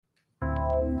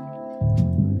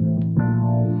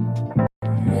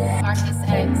Marcus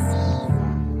X.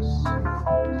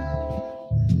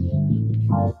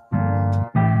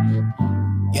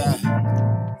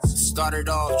 Yeah. Started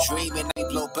off dreaming, they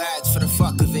blow bags for the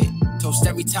fuck of it. Toast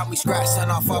every time we scratch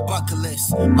something off our bucket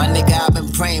list. My nigga, I've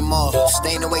been praying more,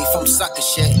 staying away from sucker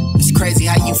shit. It's crazy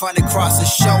how you find across a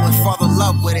show and fall in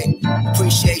love with it.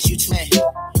 Appreciate you, twin.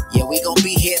 Yeah, we gon'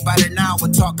 be here by the now,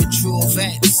 we're talking true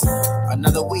events.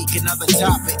 Another week, another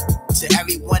topic. To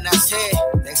everyone that's here,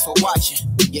 thanks for watching.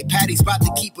 Yeah, Patty's about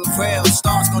to keep it real.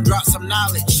 Stars gon' drop some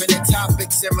knowledge. For the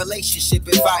topics and relationship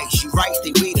advice, you write,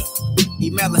 they read them.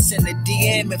 Email us in the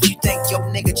DM if you think your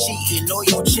nigga cheating or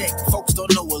your chick. Folks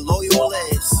don't know what loyal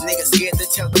is. Niggas scared to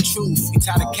tell the truth. We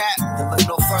tie the cap, then look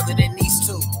no further than these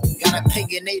two. Got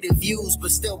opinionated views,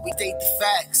 but still we date the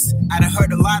facts. I done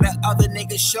heard a lot of other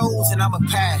niggas shows and I'ma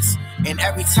pass. And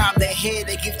every time they're here,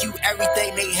 they give you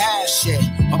everything they have. Shit,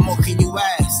 what more can you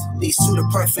ask? These two the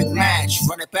perfect match.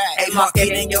 Run it back. Hey, mark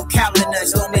it in your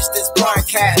calendars. Don't miss this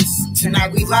broadcast.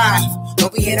 Tonight we live.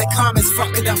 Don't be in the comments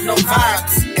fucking up no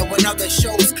vibes. And when other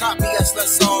shows copy us,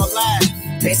 let's all laugh.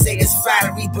 They say it's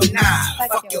flattery, but nah.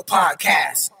 Fuck your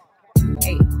podcast.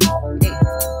 Hey.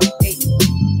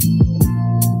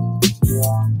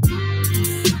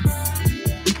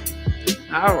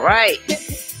 All right.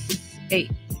 Hey.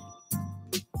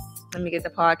 Let me get the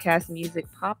podcast music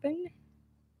popping.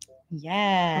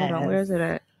 Yeah. Hold on, where is it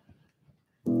at?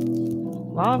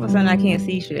 Well, all of a sudden, I can't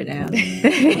see shit now.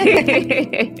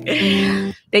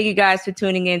 Thank you guys for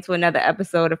tuning in to another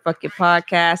episode of Fuck Your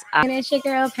Podcast. And it's your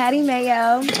girl, Patty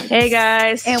Mayo. Hey,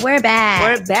 guys. And we're back.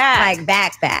 We're back. Like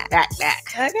back.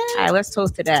 Okay. All right, let's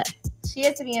toast to that.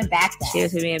 Cheers to being back.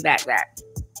 Cheers to being back.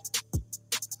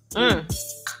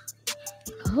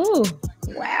 Ooh,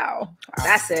 wow.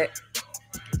 That's it.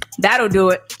 That'll do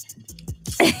it.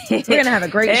 We're going to have a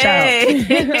great show.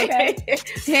 Okay.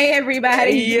 Hey,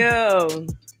 everybody. Yo.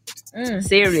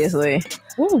 Seriously.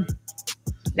 Ooh.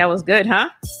 That was good, huh?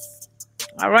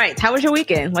 All right. How was your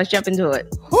weekend? Let's jump into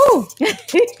it. Woo.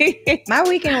 My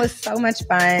weekend was so much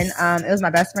fun. It was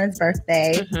my best friend's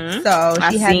birthday. Mm-hmm. So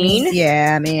she had me.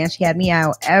 Yeah, man. She had me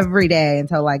out every day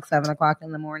until like 7:00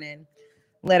 in the morning.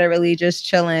 Literally just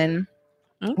chilling.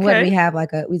 Okay. What did we have?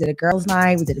 We did a girls'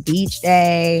 night. We did a beach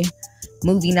day,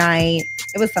 movie night.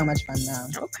 It was so much fun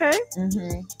though. Okay.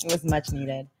 Mm-hmm. It was much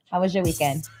needed. How was your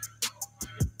weekend?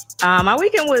 My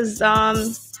weekend was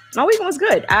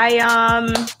good.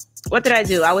 What did I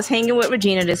do? I was hanging with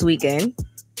Regina this weekend,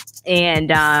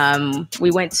 and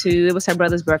it was her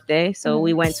brother's birthday, so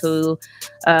we went to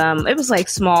it was like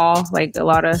small, like a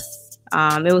lot of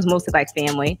it was mostly like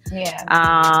family.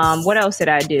 Yeah. What else did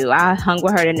I do? I hung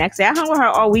with her the next day. I hung with her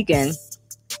all weekend.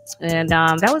 And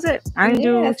that was it. I didn't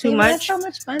do too much. It's so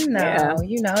much fun though. Yeah.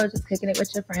 You know, just kicking it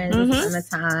with your friends Mm-hmm. at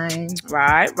time.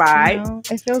 Right. You know,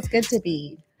 it feels good to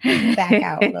be back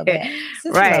out a little bit.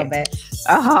 Just Right. a little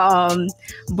bit.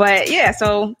 But yeah,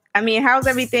 so I mean, how's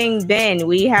everything been?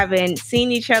 We haven't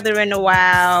seen each other in a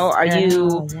while.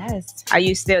 Yes. Are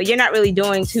you still, you're not really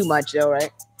doing too much though,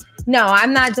 right? No,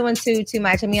 I'm not doing too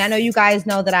much. I mean, I know you guys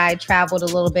know that I traveled a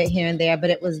little bit here and there, but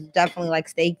it was definitely like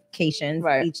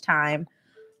staycations each time.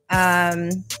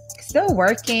 Still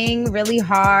working really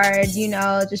hard, you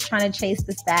know, just trying to chase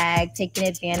the stag, taking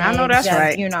advantage. I know that's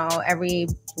right. You know, every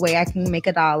way I can make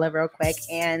 $1 real quick.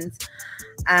 And,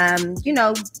 you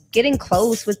know, getting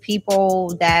close with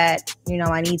people that, you know,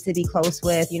 I need to be close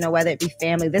with, you know, whether it be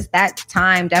family. That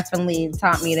time definitely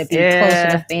taught me to be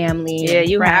closer to family. Yeah,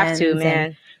 you have to, and,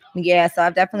 man. yeah, so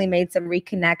I've definitely made some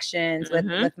reconnections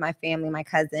with my family, my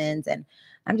cousins, and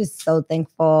I'm just so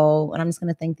thankful. And I'm just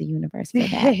going to thank the universe for that.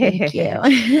 Thank you.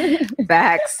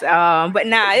 Facts. But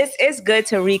nah, it's good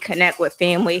to reconnect with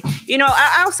family. You know,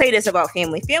 I'll say this about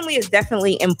family. Family is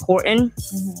definitely important,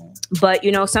 but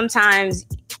you know, sometimes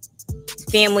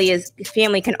family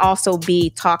can also be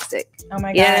toxic. Oh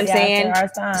my God. You know what I'm saying?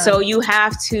 So you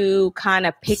have to kind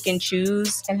of pick and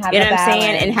choose, and have you know what I'm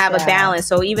saying? And have a balance.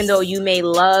 So even though you may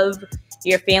love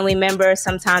your family members,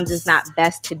 sometimes it's not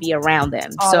best to be around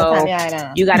them. All so the time, yeah, I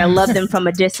know. you got to love them from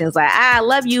a distance. Like, I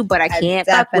love you, but I can't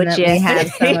fuck with you. I have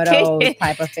some of those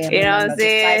type of family You know what I'm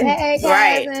saying? Like, hey,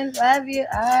 cousin, love you.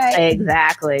 All right.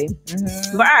 Exactly.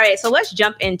 But all right, so let's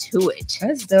jump into it.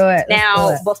 Let's do it.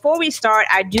 Now, before we start,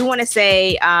 I do want to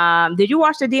say, did you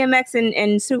watch the DMX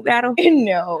and Snoop battle?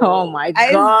 No. Oh my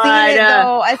God. I've seen it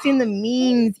though. I've seen the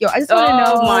memes. Yo, I just want to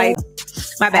know.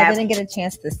 My bad. I didn't get a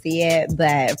chance to see it,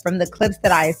 but from the clips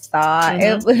that I saw,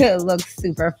 it looks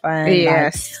super fun.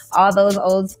 Yes. Like, all those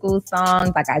old school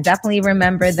songs, like I definitely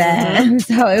remember them.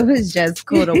 So it was just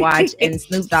cool to watch. And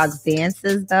Snoop Dogg's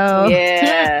dances though.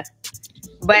 Yeah.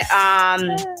 But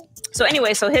So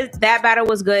anyway, so that battle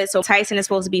was good. So Tyson is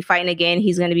supposed to be fighting again.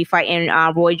 He's going to be fighting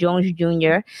Roy Jones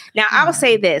Jr. Now, I will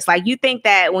say this. Like, you think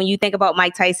that when you think about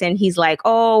Mike Tyson, he's like,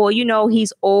 oh, well, you know,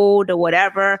 he's old or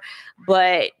whatever.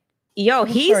 But yo,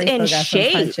 he's in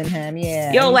shape. Him.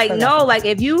 Yeah. Yo, like, no, like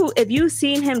if you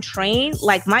seen him train,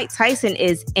 like Mike Tyson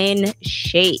is in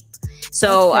shape.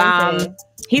 So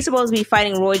he's supposed to be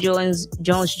fighting Roy Jones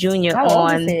Jr.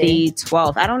 on the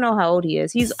 12th. I don't know how old he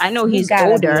is. I know he's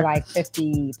older, be like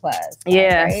 50 plus.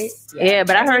 Yeah. Right? Yeah,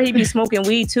 but I heard he'd be smoking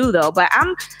weed too, though. But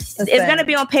it's gonna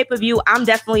be on pay-per-view. I'm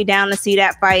definitely down to see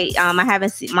that fight. I haven't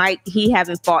seen Mike. He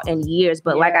haven't fought in years,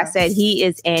 but like I said, he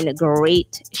is in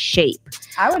great shape.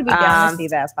 I would be down to see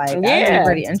that fight. That would be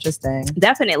pretty interesting.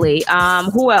 Definitely.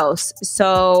 Who else?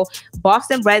 So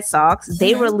Boston Red Sox,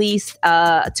 they released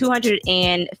a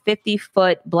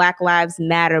 250-foot Black Lives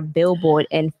Matter billboard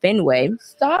in Fenway.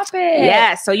 Stop it.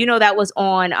 Yeah. So you know that was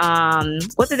on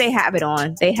what did they have it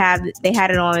on? They had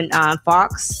it on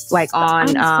Fox, like on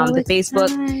the Facebook.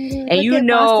 And Look you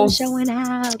know showing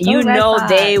out.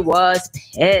 They was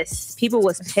pissed. People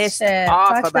was pissed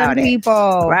off about it.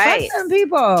 People. Right. Fuck them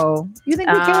people. You think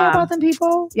we care about them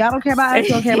people? Y'all don't care about us, we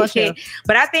don't care about you.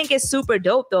 But I think it's super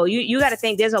dope though. You got to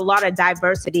think there's a lot of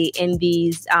diversity in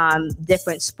these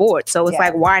different sports. So it's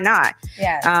like, why not?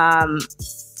 Yeah.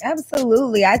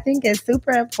 Absolutely. I think it's super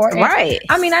important. Right.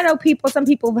 I mean, I know some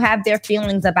people have their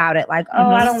feelings about it. Like, oh,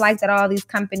 I don't like that all these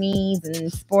companies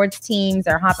and sports teams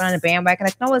are hopping on a bandwagon.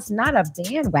 Like, no, it's not a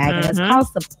bandwagon. It's called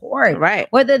support. Right.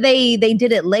 Whether they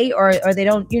did it late or they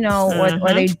don't, you know,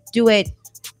 or they do it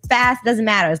fast, doesn't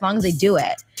matter as long as they do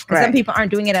it. Because some people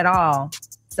aren't doing it at all.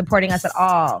 Supporting us at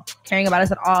all, caring about us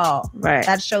at all. Right.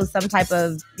 That shows some type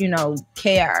of, you know,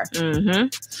 care.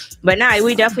 But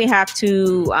we definitely have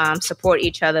to support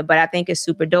each other. But I think it's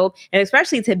super dope. And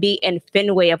especially to be in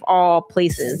Fenway of all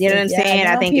places. You know what I'm saying?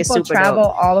 I think it's super dope. People travel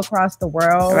all across the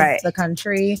world, the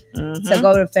country, to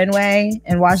go to Fenway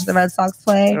and watch the Red Sox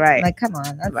play. Right. Like, come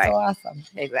on. That's so awesome.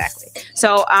 Exactly.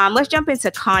 So let's jump into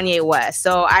Kanye West.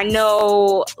 So I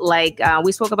know, like,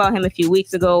 we spoke about him a few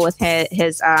weeks ago with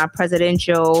his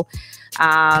presidential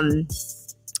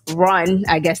run,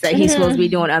 I guess, that he's supposed to be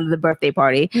doing under the birthday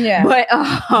party. Yeah. But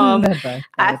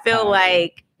I feel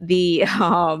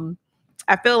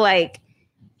like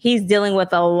he's dealing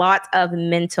with a lot of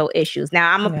mental issues.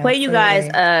 Now I'm gonna play you guys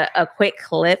a quick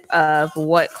clip of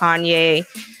what Kanye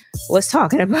was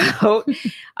talking about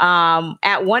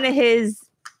at one of his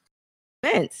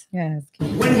events. Yes.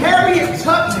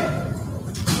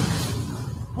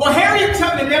 When Harriet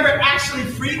Tubman never actually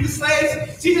freed the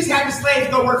slaves. She just had the slaves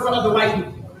go work for other white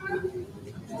people.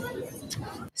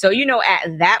 So, you know,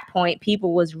 at that point,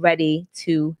 people was ready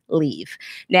to leave.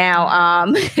 Now,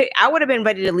 I would have been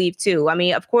ready to leave too. I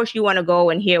mean, of course, you want to go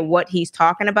and hear what he's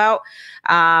talking about.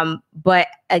 But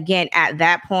again, at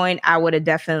that point, I would have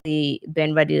definitely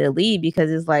been ready to leave because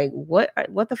it's like, what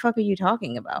the fuck are you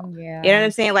talking about? Yeah. You know what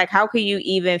I'm saying? Like, how could you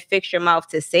even fix your mouth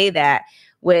to say that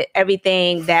with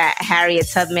everything that Harriet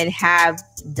Tubman have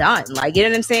done? Like, you know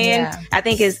what I'm saying? Yeah. I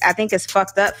think it's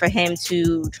fucked up for him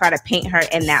to try to paint her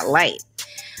in that light.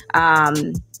 I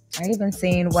even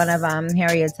seen one of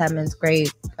Harriet Tubman's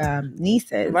great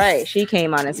nieces. Right. She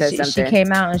came on and said something. She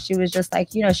came out and she was just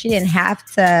like, you know, she didn't have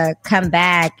to come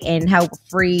back and help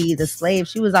free the slaves.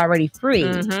 She was already free.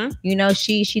 You know,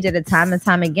 she did it time and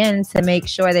time again to make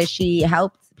sure that she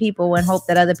helped people and hope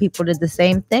that other people did the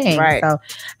same thing. Right. So,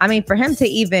 I mean, for him to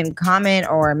even comment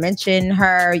or mention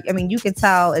her, I mean, you could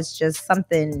tell it's just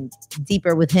something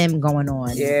deeper with him going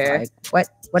on. Yeah. Like,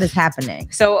 what is happening?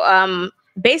 So,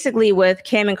 basically with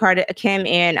Kim and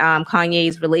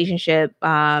Kanye's relationship,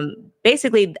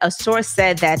 basically a source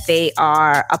said that they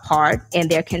are apart and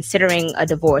they're considering a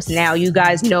divorce. Now, you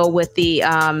guys know with the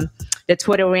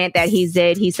Twitter rant that he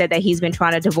said that he's been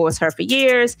trying to divorce her for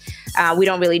years. We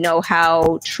don't really know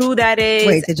how true that is.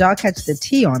 Wait, did y'all catch the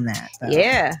tea on that, though?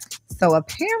 Yeah. So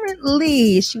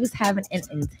apparently she was having an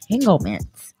entanglement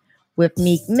with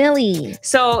Meek Millie.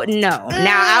 So no.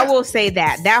 Now I will say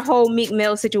that whole Meek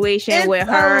Mill situation with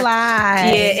her, a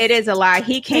lie. Yeah, it is a lie.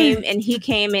 He came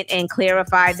in and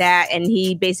clarified that, and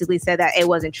he basically said that it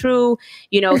wasn't true.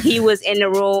 You know, he was in the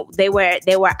room. They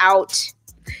were out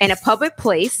in a public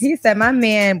place. He said my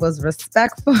man was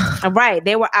respectful. Right.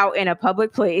 They were out in a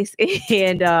public place,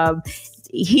 and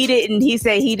he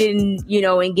said he didn't, you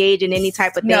know, engage in any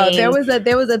type of thing. No, there was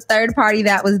a third party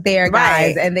that was there,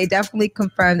 guys, and they definitely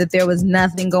confirmed that there was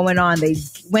nothing going on. They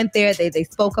went there, they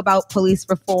spoke about police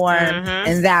reform,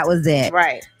 and that was it.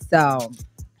 Right. So,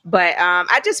 but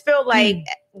I just feel like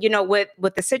you know, with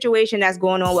the situation that's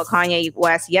going on with Kanye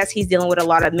West, yes, he's dealing with a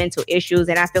lot of mental issues,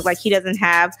 and I feel like he doesn't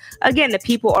have, again, the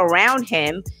people around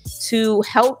him to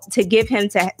help, to give him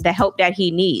the help that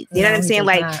he needs. You know what I'm saying?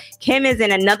 Like, Kim is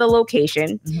in another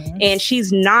location, and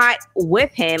she's not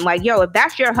with him. Like, yo, if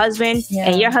that's your husband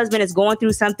and your husband is going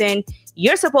through something,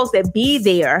 you're supposed to be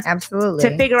there, absolutely,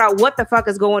 to figure out what the fuck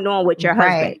is going on with your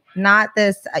husband. Not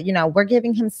this, you know, we're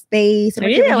giving him space. We're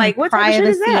giving him what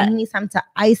privacy. Is that? He needs time to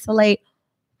isolate.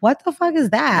 What the fuck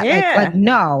is that? Like,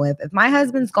 no, if my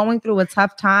husband's going through a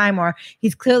tough time, or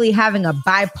he's clearly having a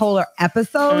bipolar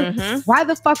episode, why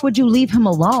the fuck would you leave him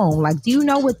alone? Like, do you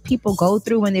know what people go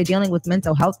through when they're dealing with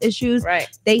mental health issues? Right.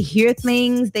 They hear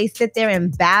things, they sit there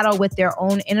and battle with their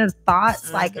own inner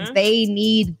thoughts. Like, they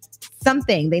need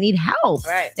something, they need help,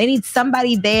 they need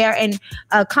somebody there. And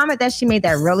a comment that she made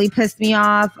that really pissed me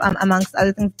off, amongst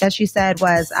other things that she said,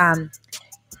 was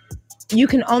you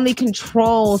can only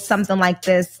control something like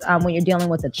this when you're dealing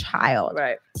with a child.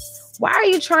 Right. Why are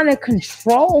you trying to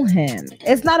control him?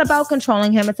 It's not about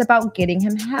controlling him, it's about getting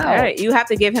him help. Right. You have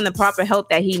to give him the proper help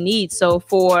that he needs. So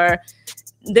for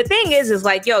the thing is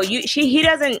like, yo, he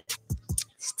doesn't,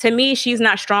 to me, she's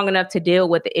not strong enough to deal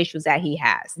with the issues that he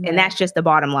has. And that's just the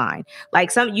bottom line.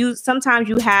 Like, sometimes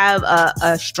you have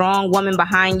a strong woman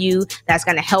behind you that's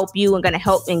going to help you and going to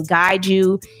help and guide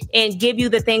you and give you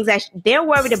the things that they're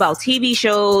worried about. TV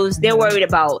shows, they're worried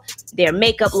about their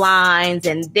makeup lines,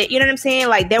 and you know what I'm saying?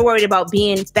 Like, they're worried about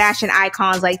being fashion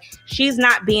icons. Like, she's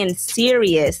not being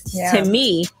serious to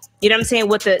me. You know what I'm saying?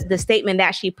 With the statement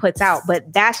that she puts out.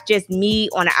 But that's just me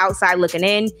on the outside looking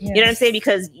in. You know what I'm saying?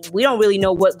 Because we don't really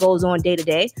know what goes on day to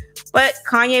day. But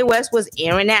Kanye West was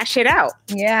airing that shit out.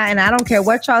 Yeah, and I don't care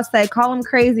what y'all say. Call him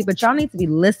crazy, but y'all need to be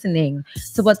listening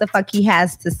to what the fuck he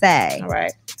has to say. All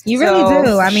right. You really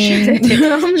do. I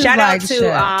mean, shout out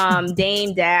to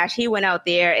Dame Dash. He went out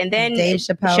there. And then Dave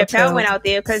Chappelle went out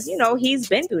there because, you know, he's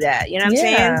been through that. You know what I'm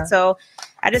saying? So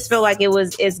I just feel like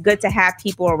it's good to have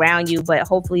people around you, but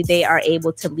hopefully they are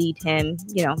able to lead him,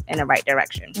 you know, in the right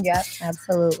direction. Yeah,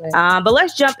 absolutely. But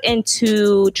let's jump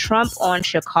into Trump on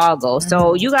Chicago.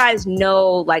 So you guys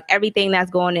know, like, everything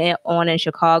that's going on in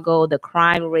Chicago, the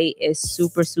crime rate is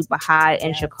super, super high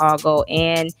in Chicago.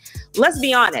 And let's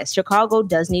be honest, Chicago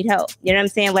does need help. You know what I'm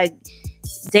saying? Like,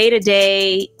 day to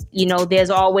day, you know,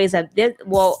 there's always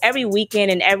every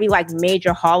weekend and every like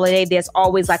major holiday, there's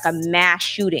always like a mass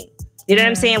shooting. You know what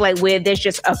I'm saying? Like, where there's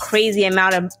just a crazy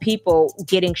amount of people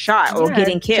getting shot or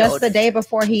getting killed. Just the day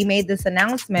before he made this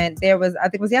announcement, there was, I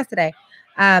think it was yesterday,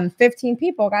 15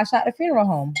 people got shot at a funeral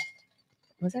home.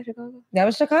 Was that Chicago? That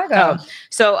was Chicago. Oh.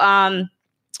 So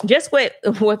just with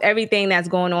everything that's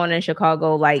going on in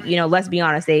Chicago, like, you know, let's be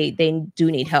honest, they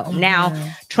do need help. Now,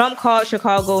 Trump called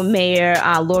Chicago Mayor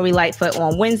Lori Lightfoot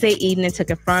on Wednesday evening to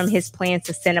confirm his plans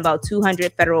to send about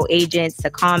 200 federal agents to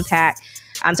combat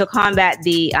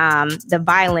the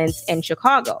violence in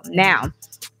Chicago. Now,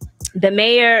 the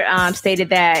mayor stated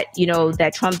that, you know,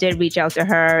 that Trump did reach out to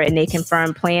her and they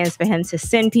confirmed plans for him to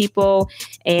send people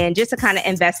and just to kind of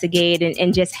investigate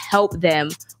and just help them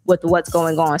with what's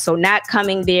going on. So not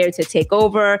coming there to take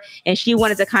over. And she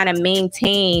wanted to kind of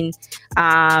maintain,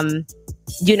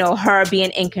 you know, her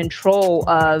being in control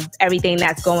of everything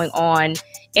that's going on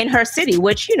in her city,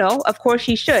 which, you know, of course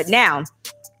she should. Now,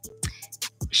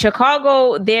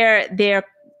 Chicago, their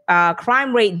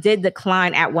crime rate did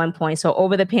decline at one point. So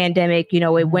over the pandemic, you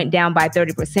know, it went down by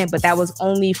 30%, but that was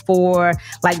only for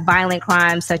like violent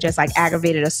crimes such as like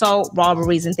aggravated assault,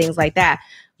 robberies, and things like that.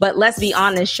 But let's be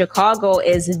honest, Chicago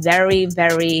is very,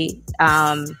 very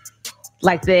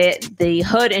like the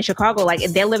hood in Chicago, like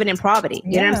they're living in poverty.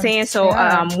 You know what I'm saying? So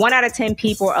 1 out of 10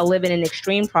 people are living in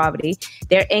extreme poverty.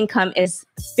 Their income is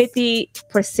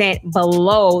 50%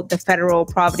 below the federal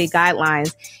poverty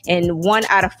guidelines, and 1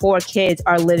 out of 4 kids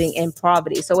are living in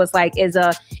poverty. So it's like is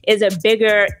a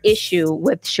bigger issue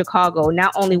with Chicago,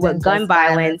 not only with gun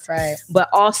violence, but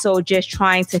also just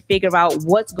trying to figure out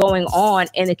what's going on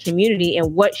in the community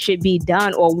and what should be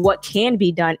done or what can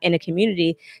be done in the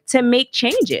community to make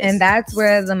changes. And that's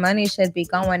where the money should be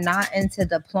going, not into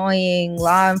deploying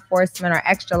law enforcement or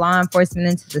extra law enforcement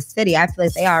into the city. I feel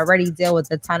like they already deal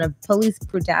with a ton of police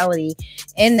brutality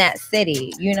in that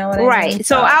city. You know what I mean? Right.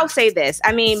 So I'll say this.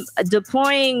 I mean,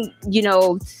 deploying, you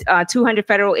know, 200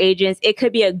 federal agents, it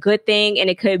could be a good thing and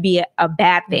it could be a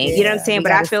bad thing. You know what I'm saying?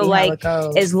 But I feel like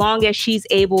as long as she's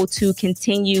able to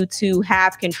continue to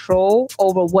have control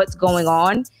over what's going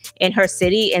on in her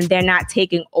city and they're not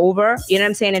taking over, you know what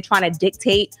I'm saying, and trying to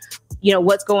dictate, you know,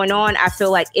 what's going on, I feel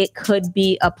like it could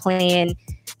be a plan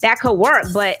that could work.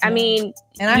 But I mean,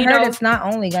 and I heard it's not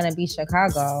only going to be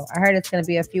Chicago. I heard it's going to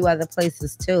be a few other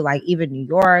places too, like even New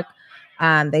York.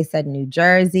 They said New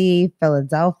Jersey,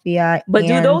 Philadelphia, but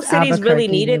do those cities really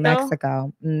need it, New though?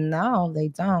 Mexico? No, they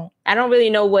don't. I don't really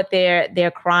know what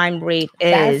their crime rate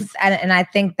is. And I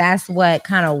think that's what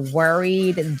kind of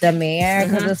worried the mayor,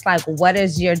 because it's like, what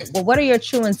are your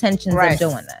true intentions of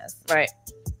doing this? Right.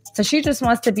 So she just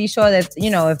wants to be sure that, you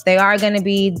know, if they are going to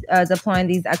be deploying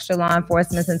these extra law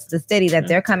enforcement into the city, that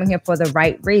they're coming here for the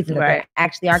right reason. That they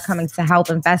actually are coming to help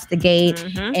investigate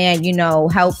and, you know,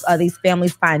 help these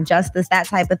families find justice, that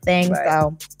type of thing.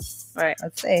 So,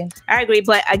 let's see. I agree.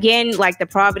 But again, like the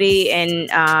poverty in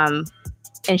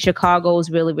Chicago is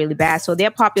really, really bad. So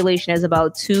their population is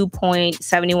about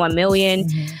 2.71 million.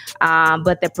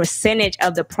 But the percentage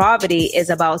of the poverty is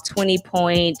about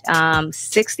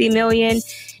 20.60 million.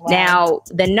 Wow. Now,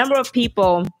 the number of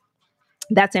people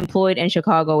that's employed in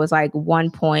Chicago is like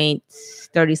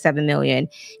 1.37 million.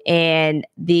 And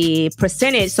the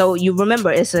percentage, so you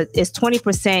remember, it's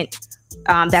 20%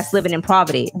 that's living in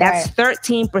poverty. That's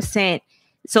 13%.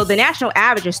 So the national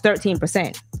average is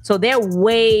 13%. So they're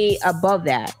way above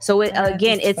that. So it's a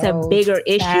bigger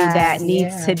issue that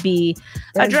needs to be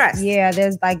addressed.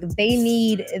 There's like,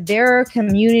 their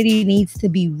community needs to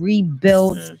be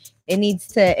rebuilt. It needs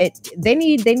to. They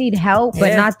need help,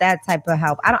 but not that type of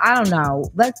help. I don't know.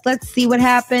 Let's see what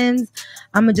happens.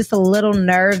 I'm just a little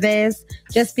nervous,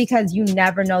 just because you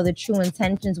never know the true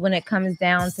intentions when it comes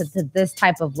down to this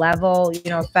type of level,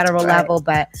 you know, federal level.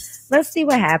 But let's see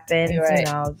what happens. You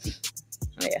know.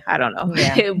 I don't know.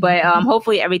 But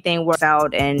hopefully everything works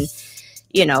out and,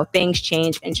 you know, things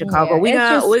change in Chicago. We're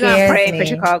gonna pray for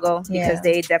Chicago because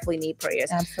they definitely need prayers.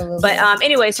 Absolutely. But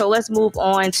anyway, so let's move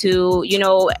on to, you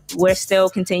know, we're still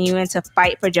continuing to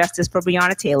fight for justice for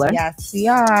Breonna Taylor. Yes, we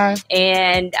are.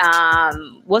 And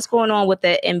what's going on with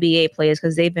the NBA players,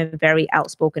 because they've been very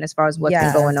outspoken as far as what's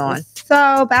been going on.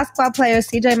 So basketball player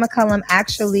CJ McCollum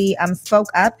actually spoke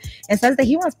up and says that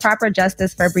he wants proper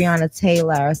justice for Breonna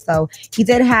Taylor. So he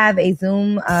did have a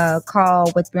Zoom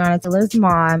call with Breonna Taylor's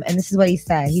mom, and this is what he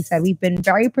said. He said, "We've been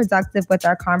very productive with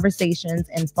our conversations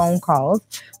and phone calls.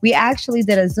 We actually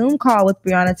did a Zoom call with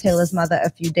Breonna Taylor's mother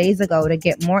a few days ago to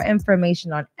get more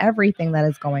information on everything that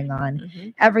is going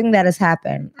on, everything that has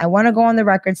happened. I want to go on the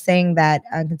record saying that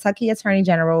Kentucky Attorney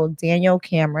General Daniel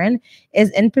Cameron is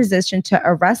in position to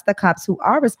arrest the cops who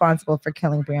are responsible for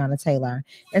killing Breonna Taylor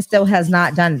and still has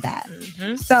not done that.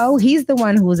 So he's the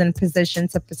one who is in position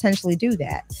to potentially do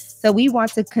that. So we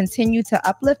want to continue to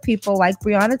uplift people like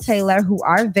Breonna Taylor who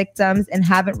are victims and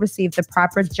haven't received the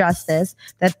proper justice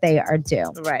that they are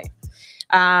due." Right.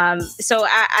 So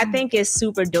I think it's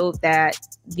super dope that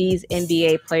these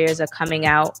NBA players are coming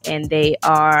out and they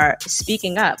are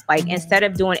speaking up. Like, instead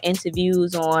of doing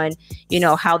interviews on, you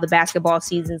know, how the basketball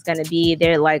season is going to be,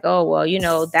 they're like, "Oh, well, you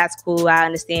know, that's cool. I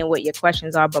understand what your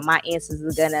questions are, but my answer to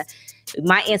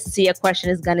your question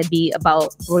is going to be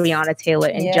about Breonna Taylor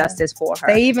and justice for her."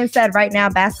 They even said right now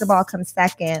basketball comes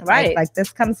second. Right. Like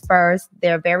this comes first.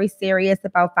 They're very serious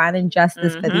about finding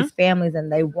justice for these families,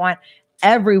 and they want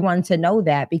everyone to know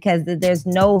that, because there's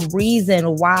no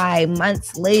reason why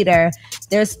months later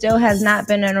there still has not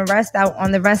been an arrest out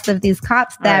on the rest of these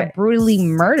cops that brutally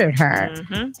murdered her.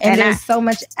 And there's so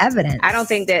much evidence. I don't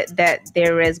think that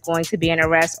there is going to be an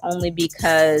arrest, only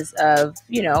because of,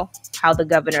 you know, how the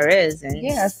governor is.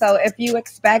 And so if you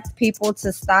expect people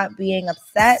to stop being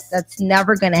upset, that's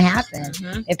never going to happen.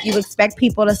 If you expect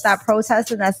people to stop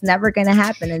protesting, that's never going to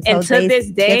happen until to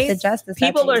this day, get the justice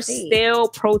people are still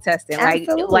protesting.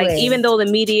 Like even though the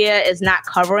media is not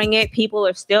covering it, people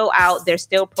are still out. They're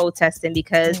still protesting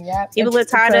because people are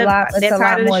tired of the shit.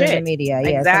 Than media.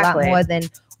 It's a lot more than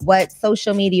what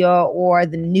social media or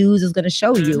the news is going to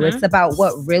show you. It's about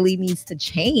what really needs to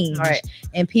change,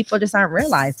 and people just aren't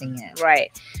realizing it.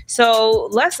 Right. So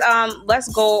let's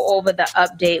go over the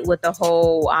update with the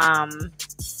whole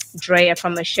Drea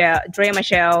Michelle.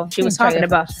 She was talking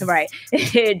about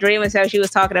Drea Michelle. She was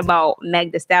talking about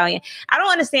Meg Thee Stallion. I don't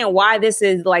understand why this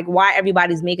is like, why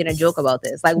everybody's making a joke about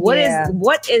this. Like, what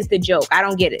is the joke? I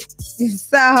don't get it.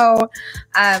 So,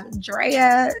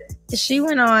 Drea, she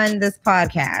went on this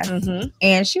podcast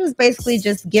and she was basically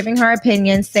just giving her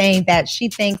opinion, saying that she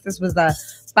thinks this was a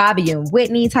Bobby and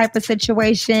Whitney type of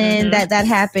situation that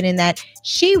happened, and that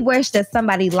she wished that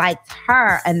somebody liked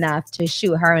her enough to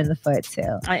shoot her in the foot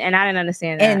too. And I didn't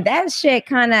understand that. And that shit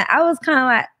I was kind of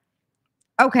like,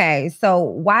 Okay, so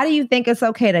why do you think it's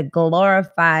okay to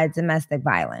glorify domestic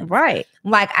violence? Right.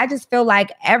 Like, I just feel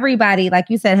like everybody, like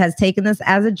you said, has taken this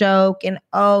as a joke and,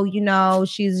 oh, you know,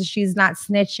 she's not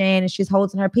snitching and she's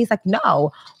holding her peace. Like,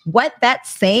 no, what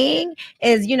that's saying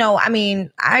is, you know, I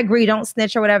mean, I agree, don't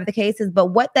snitch or whatever the case is, but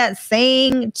what that's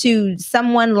saying to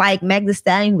someone like Meg Thee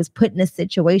Stallion, who was put in a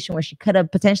situation where she could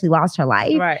have potentially lost her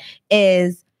life, Right.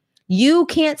 is you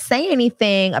can't say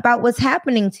anything about what's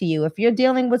happening to you. If you're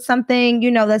dealing with something,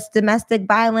 you know, that's domestic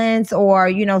violence or,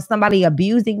 you know, somebody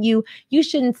abusing you, you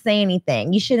shouldn't say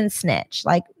anything. You shouldn't snitch.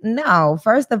 Like, no,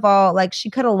 first of all, like she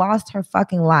could have lost her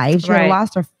fucking life. She could have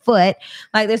lost her foot.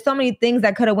 Like there's so many things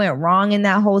that could have went wrong in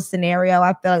that whole scenario.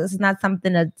 I feel like this is not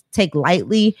something to take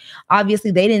lightly.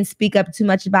 Obviously, they didn't speak up too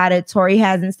much about it. Tory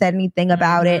hasn't said anything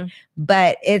about it,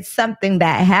 but it's something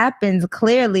that happens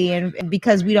clearly. And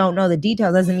because we don't know the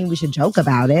details doesn't mean we should joke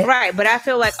about it. Right. But I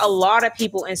feel like a lot of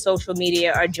people in social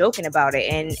media are joking about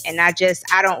it. And I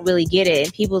don't really get it.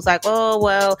 And people's like, oh,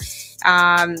 well,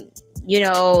 you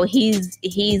know, he's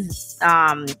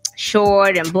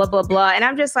short and blah, blah, blah. And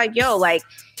I'm just like, yo, like,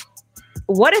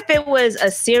 what if it was a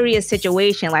serious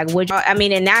situation? Like,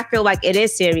 and I feel like it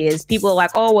is serious. People are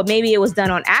like, oh, well, maybe it was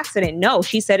done on accident. No,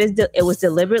 she said it was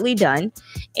deliberately done.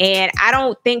 And I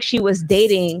don't think she was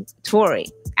dating Tory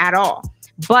at all.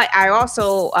 But I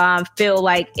also feel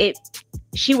like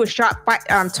she was shot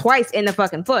twice in the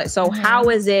fucking foot. So how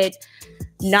is it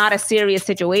not a serious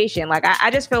situation? Like,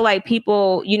 I just feel like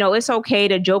people, you know, it's okay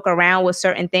to joke around with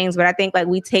certain things, but I think like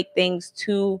we take things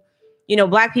too, you know,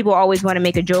 Black people always want to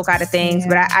make a joke out of things,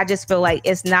 but I just feel like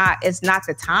it's not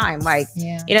the time. Like,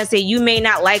 you know, say you may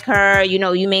not like her, you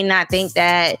know, you may not think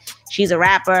that she's a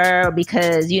rapper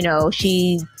because, you know,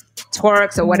 she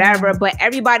twerks or whatever, but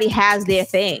everybody has their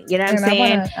thing. You know what I'm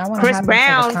saying? Chris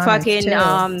Brown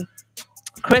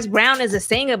Chris Brown is a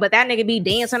singer, but that nigga be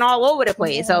dancing all over the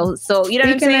place. So you know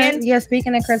what I'm saying?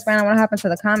 Speaking of Chris Brown, I want to hop into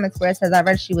the comments where it says, I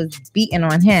read she was beating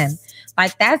on him.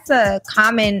 Like, that's a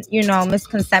common, you know,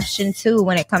 misconception too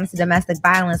when it comes to domestic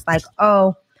violence. Like,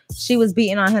 oh, she was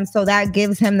beating on him, so that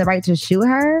gives him the right to shoot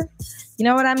her. You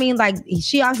know what I mean? Like,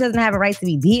 she also doesn't have a right to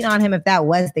be beating on him if that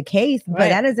was the case, but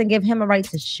that doesn't give him a right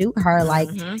to shoot her. Like,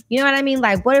 you know what I mean?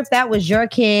 Like, what if that was your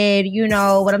kid, you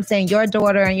know what I'm saying, your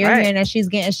daughter, and you're hearing that she's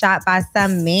getting shot by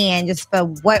some man just for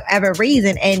whatever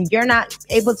reason, and you're not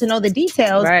able to know the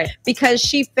details because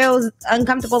she feels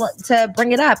uncomfortable to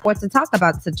bring it up or to talk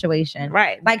about the situation.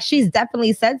 Right. Like, she's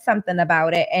definitely said something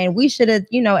about it, and we should have,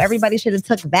 you know, everybody should have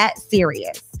took that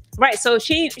serious. Right. So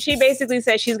she basically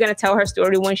said she's going to tell her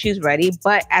story when she's ready.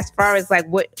 But as far as like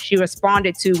what she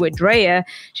responded to with Drea,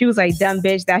 she was like, dumb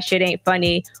bitch, that shit ain't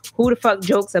funny. Who the fuck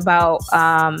jokes about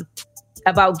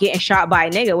getting shot by a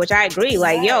nigga? Which I agree.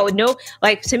 Like, yo, no,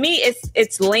 like to me,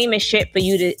 it's lame as shit for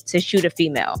you to shoot a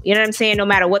female. You know what I'm saying? No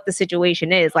matter what the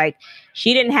situation is. Like,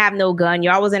 she didn't have no gun.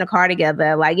 Y'all was in a car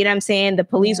together. Like, you know what I'm saying? The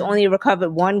police only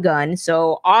recovered one gun.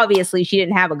 So obviously she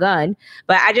didn't have a gun.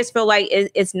 But I just feel like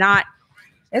it's not.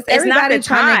 It's everybody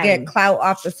trying to get clout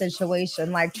off the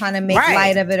situation, like trying to make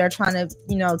light of it or trying to,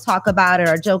 you know, talk about it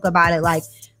or joke about it. Like,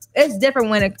 it's different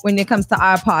when it comes to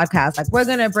our podcast. Like, we're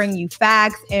gonna bring you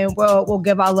facts and we'll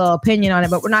give our little opinion on it,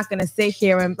 but we're not gonna sit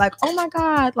here and like, oh my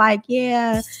god, like,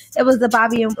 yeah, it was the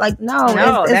Bobby and like, no,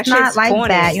 it's not like corny.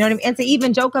 That. You know what I mean? And to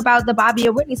even joke about the Bobby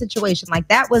and Whitney situation, like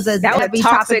that was a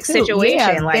toxic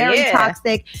situation, very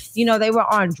toxic. You know, they were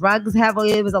on drugs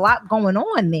heavily. There was a lot going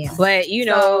on there. But you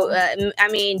know, I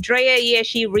mean, Drea,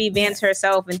 she revamped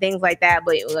herself and things like that.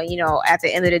 But you know, at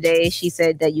the end of the day, she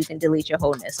said that you can delete your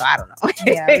wholeness. So I don't know.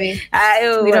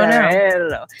 We don't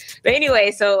know. But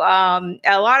anyway, so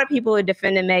a lot of people are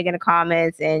defending Meg in the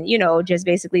comments and, you know, just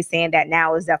basically saying that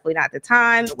now is definitely not the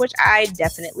time, which I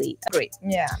definitely agree.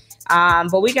 Yeah.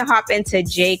 But we can hop into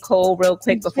J. Cole real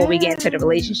quick before we get into the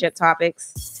relationship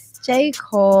topics. J.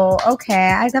 Cole.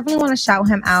 Okay. I definitely want to shout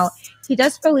him out. He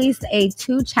just released a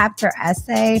 2-chapter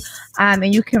essay,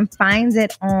 and you can find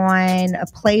it on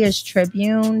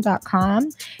playerstribune.com,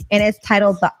 and it's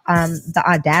titled The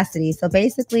Audacity. So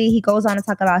basically, he goes on to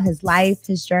talk about his life,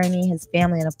 his journey, his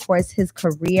family, and of course, his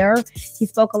career. He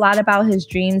spoke a lot about his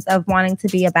dreams of wanting to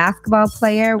be a basketball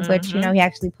player, which, you know, he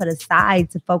actually put aside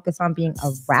to focus on being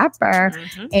a rapper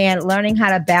and learning how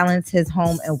to balance his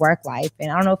home and work life.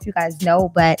 And I don't know if you guys know,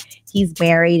 but he's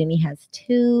married and he has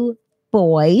 2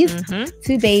 boys,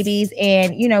 2 babies,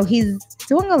 and you know, he's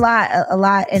doing a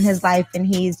lot in his life, and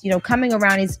he's, you know, coming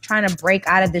around. He's trying to break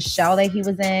out of the shell that he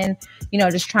was in, you know,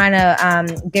 just trying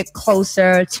to get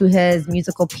closer to his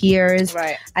musical peers,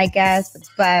 I guess.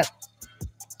 But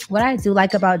what I do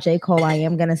like about J. Cole, I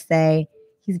am gonna say,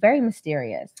 he's very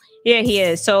mysterious. Yeah, he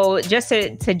is. So just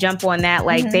to jump on that,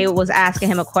 like they was asking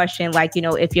him a question, like, you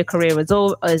know, if your career is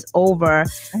over,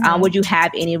 would you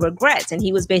have any regrets? And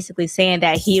he was basically saying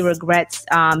that he regrets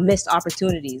missed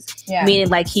opportunities, meaning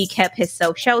like he kept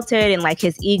himself sheltered and like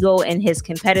his ego and his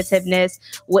competitiveness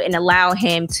wouldn't allow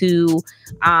him to,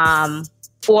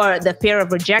 or the fear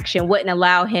of rejection wouldn't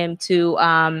allow him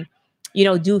to, you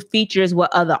know, do features with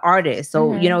other artists.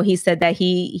 So, you know, he said that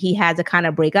he had to kind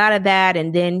of break out of that.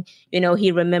 And then, you know,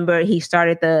 he remembered he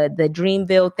started the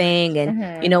Dreamville thing.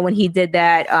 And, you know, when he did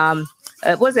that,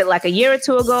 was it like a year or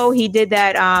two ago, he did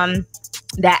that,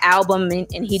 that album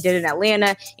and he did it in Atlanta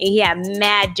and he had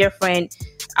mad different,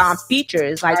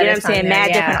 features, like, you know what I'm saying?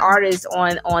 Mad different artists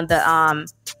on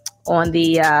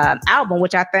the album,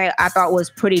 which I thought was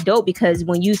pretty dope, because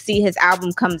when you see his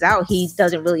album comes out, he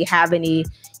doesn't really have any,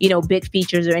 you know, big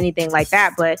features or anything like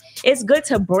that, but it's good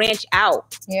to branch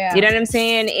out. Yeah. You know what I'm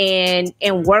saying?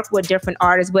 And work with different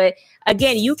artists. But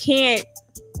again, you can't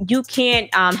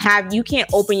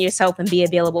open yourself and be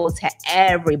available to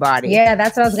everybody. Yeah,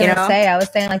 that's what I was gonna say. I was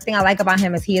saying, like, thing I like about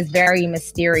him is he is very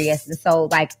mysterious. And so,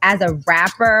 like, as a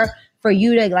rapper, for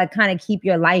you to like kind of keep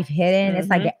your life hidden, it's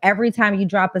like every time you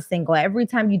drop a single, every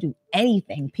time you do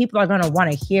anything, people are going to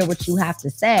want to hear what you have to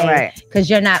say, right? Because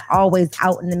you're not always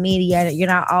out in the media. You're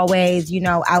not always, you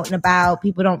know, out and about.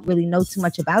 People don't really know too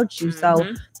much about you. So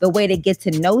the way to get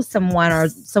to know someone, or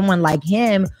someone like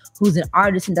him who's an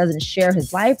artist and doesn't share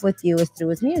his life with you, is through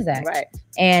his music. Right.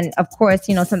 And of course,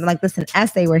 you know, something like this, an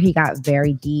essay where he got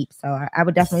very deep. So I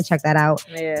would definitely check that out.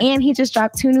 Yeah. And he just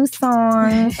dropped 2 new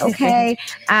songs. Okay.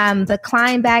 The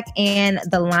Climb Back and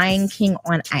The Lion King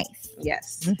on Ice.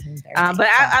 Yes. But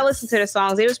I listened to the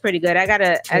songs. It was pretty good. I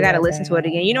gotta listen to it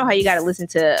again. You know how you gotta listen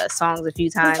to songs a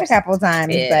few times. A couple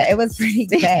times, but it was pretty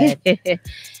good.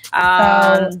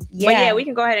 But yeah, we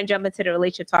can go ahead and jump into the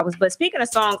relationship topics. But speaking of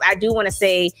songs, I do want to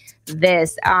say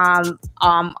this.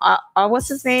 What's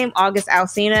his name? August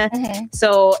Alsina.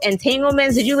 So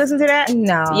Entanglements, did you listen to that?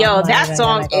 No. Yo, that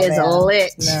song is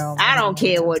lit. No, I don't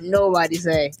care what nobody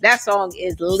say. That song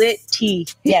is lit tea.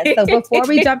 Yeah. So before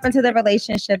we jump into the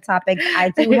relationship topic, I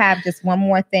do have just one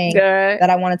more thing that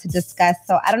I wanted to discuss.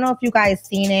 So I don't know if you guys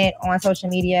seen it on social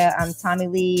media. Tommy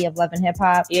Lee of Love and Hip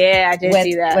Hop. Yeah, I did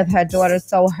see that with her daughter.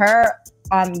 So her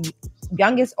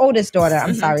oldest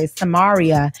daughter,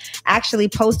 Samaria, actually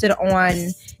posted on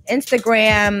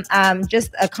Instagram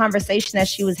just a conversation that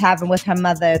she was having with her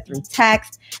mother through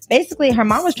text. Basically, her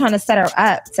mom was trying to set her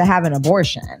up to have an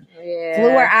abortion. Yeah. Flew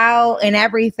her out and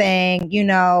everything, you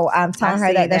know, telling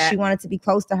her that she wanted to be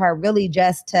close to her, really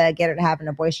just to get her to have an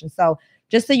abortion. So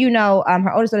just so you know,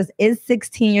 her oldest daughter is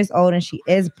 16 years old and she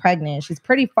is pregnant. She's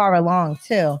pretty far along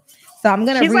too. So I'm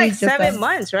going to read. She's like 7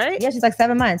 months, right? Yeah, she's like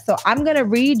 7 months. So I'm going to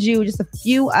read you just a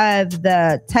few of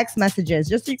the text messages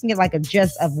just so you can get like a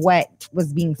gist of what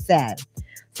was being said.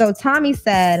 So Tommy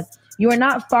said, "You are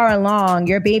not far along.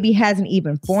 Your baby hasn't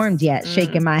even formed yet,"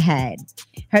 shaking my head.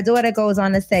 Her daughter goes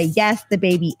on to say, "Yes, the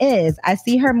baby is. I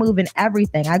see her moving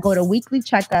everything. I go to weekly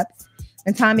checkups."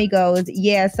 And Tommy goes,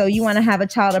 "Yeah, so you want to have a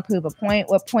child to prove a point?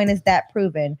 What point is that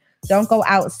proven? Don't go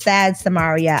out sad,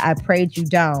 Samaria. I prayed you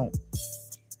don't."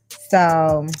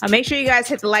 So make sure you guys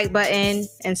hit the like button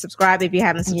and subscribe if you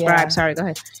haven't subscribed. Yeah. Sorry, go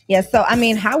ahead. Yeah. So, I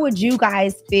mean, how would you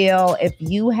guys feel if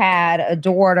you had a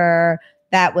daughter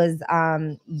that was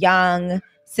young,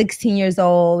 16 years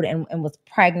old and was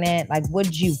pregnant? Like,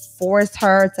 would you force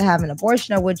her to have an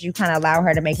abortion, or would you kind of allow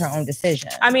her to make her own decision?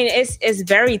 I mean, it's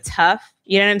very tough.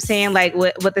 You know what I'm saying? Like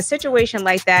with a situation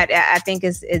like that, I think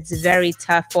it's very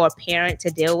tough for a parent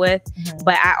to deal with.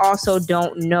 But I also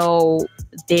don't know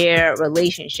their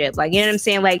relationship. Like, you know what I'm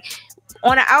saying? Like,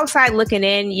 on the outside looking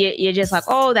in, you're just like,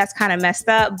 oh, that's kind of messed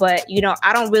up. But, you know,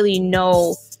 I don't really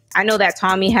know. I know that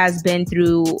Tommy has been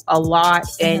through a lot,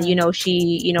 and, you know,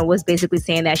 she, you know, was basically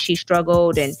saying that she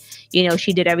struggled and, you know,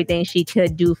 she did everything she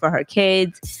could do for her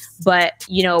kids. But,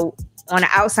 you know, on the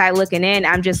outside looking in,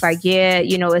 I'm just like, yeah,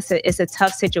 you know, it's a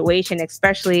tough situation,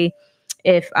 especially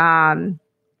if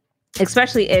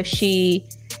she,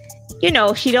 you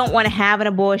know, she don't want to have an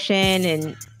abortion.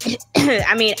 And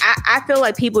I mean, I feel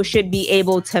like people should be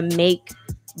able to make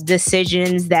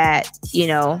decisions that, you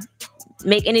know,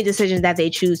 make any decisions that they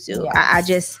choose to. Yeah. I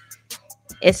just,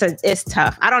 it's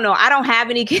tough. I don't know. I don't have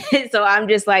any kids, so I'm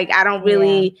just like, I don't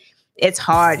really, it's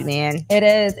hard, man. It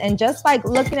is. And just like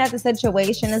looking at the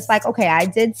situation, it's like, okay, I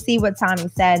did see what Tommy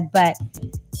said, but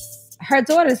her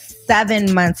daughter's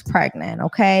 7 months pregnant.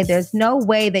 Okay. There's no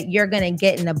way that you're going to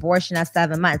get an abortion at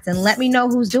 7 months. And let me know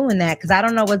who's doing that, because I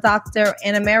don't know what doctor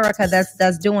in America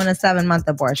that's doing a 7-month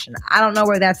abortion. I don't know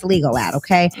where that's legal at.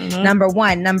 Okay. Number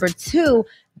one. Number two,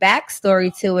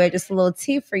 backstory to it, just a little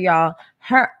tea for y'all.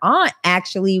 Her aunt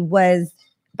actually was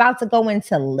about to go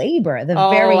into labor the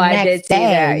very next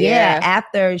day. That,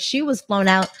 After she was flown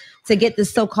out to get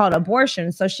this so-called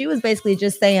abortion. So she was basically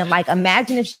just saying, like,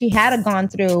 imagine if she had gone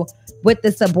through with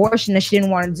this abortion that she didn't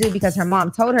want to do because her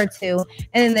mom told her to.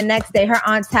 And then the next day, her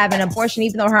aunt's having an abortion,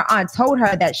 even though her aunt told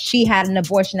her that she had an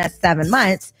abortion at 7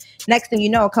 months. Next thing you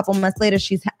know, a couple months later,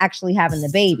 she's actually having the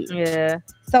baby. Yeah.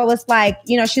 So it's like,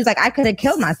 you know, she's like, I could have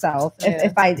killed myself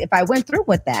if I went through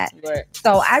with that. Right.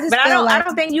 So I just But feel I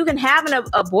don't think you can have an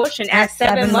abortion at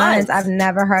 7 months. months. I've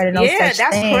never heard of no such thing. Yeah,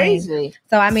 that's crazy.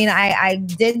 So I mean, I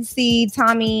did see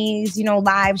Tommy's, you know,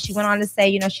 live. She went on to say,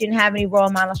 you know, she didn't have any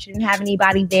role models. She didn't have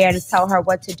anybody there to tell her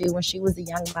what to do when she was a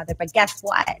young mother. But guess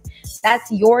what?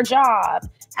 That's your job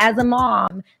as a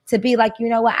mom to be like, you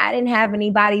know what? I didn't have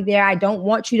anybody there. I don't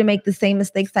want you to make the same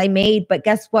mistakes I made. But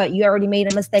guess what? You already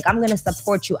made a mistake. I'm going to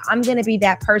support you. I'm going to be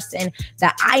that person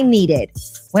that I needed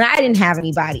when I didn't have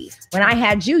anybody, when I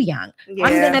had you young. Yeah.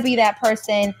 I'm going to be that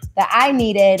person that I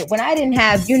needed when I didn't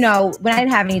have, you know, when I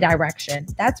didn't have any direction.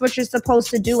 That's what you're supposed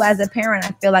to do as a parent,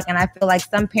 I feel like. And I feel like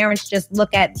some parents just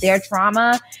look at their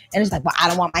trauma and it's like, well, I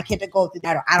don't want my kid to go through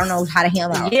that, or I don't know how to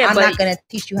handle it. I'm not going to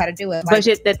teach you how to do it. But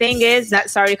the thing is, not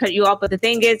sorry to cut you off, but the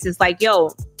thing is like,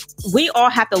 yo, we all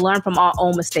have to learn from our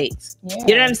own mistakes. Yeah.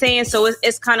 You know what I'm saying? So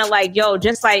it's kind of like, yo,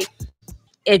 just like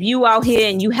if you out here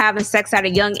and you having sex at a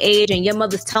young age and your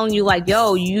mother's telling you like,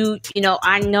 yo, you know,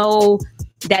 I know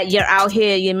that you're out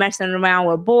here, you're messing around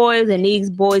with boys and these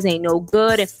boys ain't no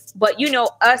good. But, you know,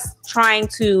 us trying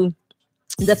to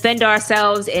defend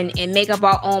ourselves and make up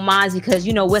our own minds because,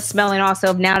 you know, we're smelling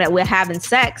ourselves now that we're having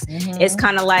sex. Mm-hmm. It's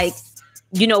kind of like,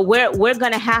 you know, we're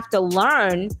going to have to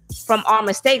learn from our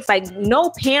mistakes. Like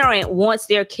no parent wants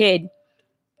their kid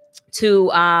to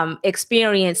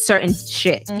experience certain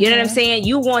shit. Mm-hmm. You know what I'm saying?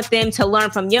 You want them to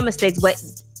learn from your mistakes, but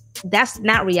that's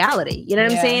not reality. You know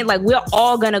what I'm saying? Like we're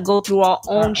all going to go through our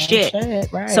own shit.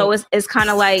 Right. So it's kind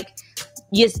of like,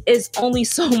 it's only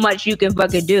so much you can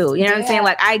fucking do. You know what I'm saying?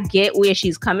 Like I get where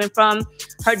she's coming from.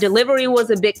 Her delivery was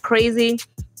a bit crazy,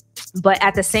 but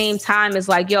at the same time, it's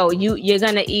like, yo, you're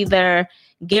going to either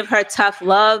give her tough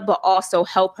love, but also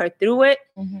help her through it.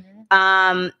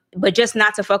 Mm-hmm. But just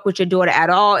not to fuck with your daughter at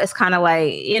all. It's kind of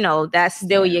like, you know, that's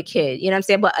still your kid. You know what I'm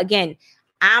saying? But again,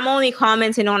 I'm only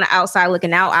commenting on the outside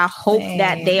looking out. I hope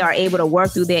that they are able to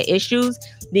work through their issues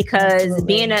because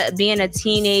being a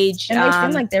teenage... And they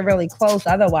seem like they're really close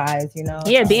otherwise, you know?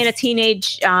 Yeah, being a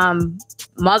teenage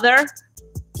mother...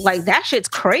 Like that shit's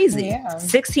crazy. Yeah.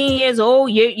 16 years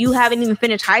old, you haven't even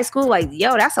finished high school. Like,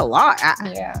 yo, that's a lot.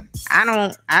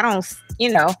 I don't, you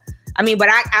know. I mean, but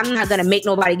I'm not gonna make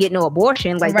nobody get no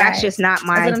abortion. Like that's just not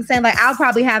my. That's what I'm saying. Like I'll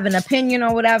probably have an opinion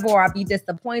or whatever, or I'll be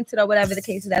disappointed or whatever the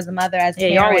case is as a mother, as a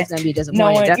parent. You're always gonna be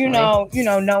disappointed.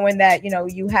 Knowing that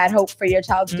you had hope for your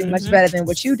child to do much better than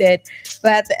what you did.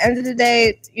 But at the end of the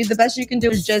day, the best you can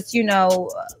do is just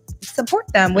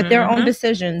support them with their own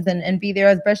decisions and be there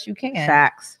as best you can.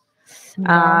 Facts.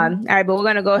 All right, but we're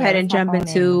gonna go ahead and jump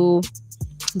into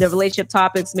the relationship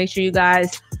topics. Make sure you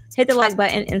guys hit the like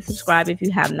button and subscribe if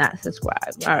you have not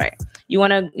subscribed. All right. You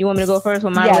want me to go first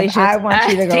with my relationship? I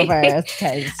want you to go first. All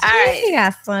right. You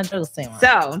got something to say.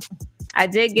 So I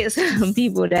did get some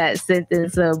people that sent in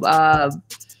some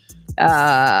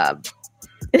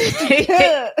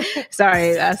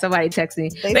sorry, somebody texted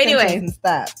me. But anyway,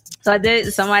 so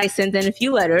somebody sent in a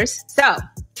few letters. So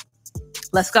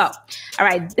let's go. All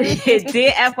right.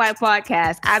 Dear FY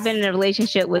Podcast, I've been in a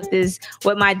relationship with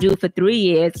my dude for 3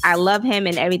 years. I love him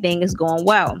and everything is going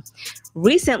well.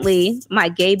 Recently, my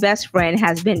gay best friend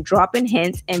has been dropping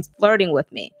hints and flirting with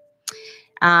me.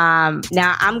 Now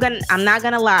I'm not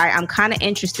gonna lie, I'm kind of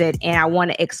interested and I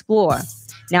want to explore.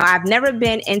 Now I've never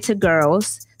been into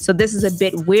girls, so this is a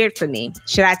bit weird for me.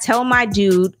 Should I tell my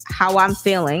dude how I'm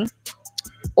feeling?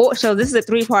 So this is a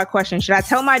 3-part question. Should I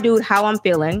tell my dude how I'm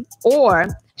feeling, or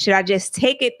should I just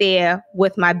take it there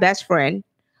with my best friend,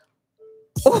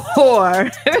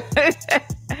 or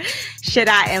should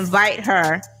I invite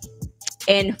her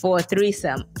in for a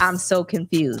threesome? I'm so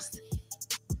confused.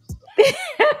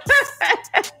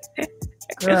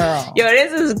 Girl. Yo,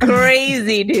 this is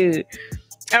crazy, dude.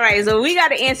 All right, so we got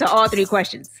to answer all 3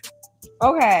 questions.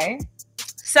 Okay.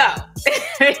 So,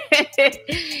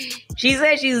 she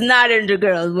said she's not into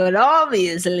girls, but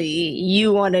obviously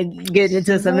you want to get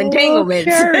into some entanglements.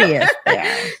 Curious.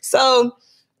 So,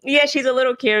 yeah, she's a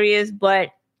little curious,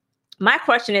 but my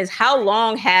question is, how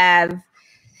long have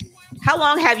how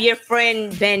long have your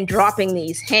friend been dropping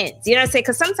these hints? You know what I'm saying?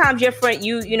 Because sometimes your friend,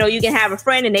 you know, you can have a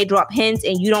friend and they drop hints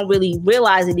and you don't really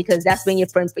realize it because that's been your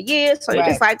friend for years. So you're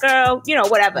just like, girl, you know,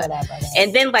 whatever.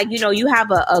 And then like, you know, you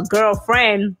have a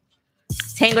girlfriend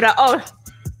tangled up. Oh,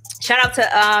 shout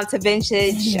out to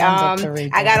Vintage.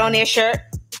 I got on their shirt.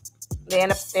 They're in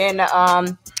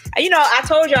the you know, I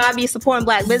told y'all I'd be supporting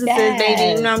Black businesses,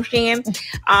 baby. You know what I'm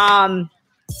saying?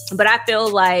 But I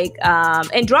feel like,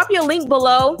 and drop your link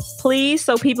below, please,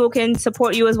 so people can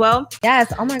support you as well.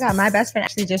 Yes. Oh my God. My best friend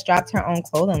actually just dropped her own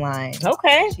clothing line.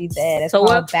 Okay. She did. It's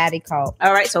called Baddie Cult.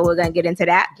 All right. So we're going to get into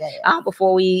that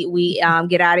before we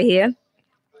get out of here.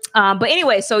 But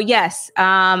anyway, so yes,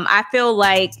 I feel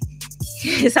like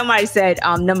somebody said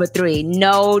number 3.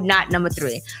 No, not number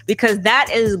 3, because that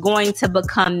is going to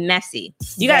become messy.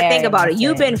 You got to think about it.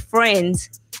 You've been friends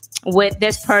with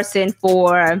this person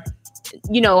for,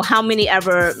 you know, how many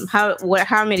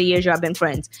years y'all been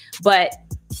friends, but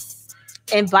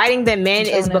inviting them in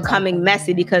is becoming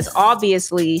messy because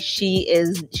obviously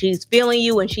she's feeling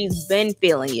you and she's been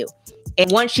feeling you. And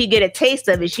once she get a taste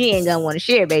of it, she ain't gonna want to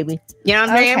share, baby. You know what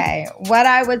I'm saying? Okay. What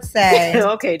I would say.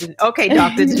 okay,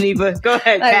 Dr. Geneva. Go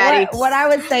ahead, Patty. What I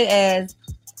would say is,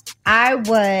 I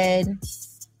would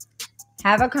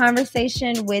have a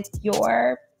conversation with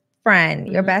your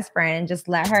friend, your best friend, and just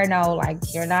let her know, like,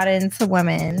 you're not into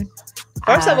women.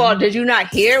 First of all, did you not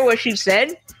hear what she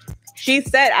said? She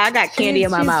said, I got candy in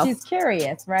my mouth. She's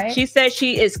curious, right? She said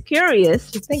she is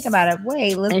curious. She's thinking about it.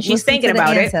 Wait, and she's thinking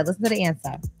about it. Listen to the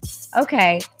answer.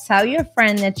 Okay, tell your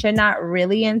friend that you're not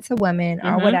really into women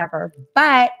or whatever,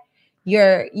 but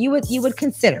you would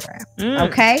consider it.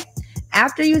 Okay?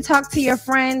 After you talk to your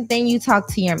friend, then you talk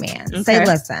to your man. Okay. Say,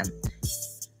 listen,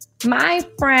 my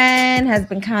friend has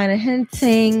been kind of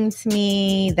hinting to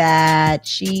me that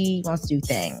she wants to do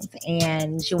things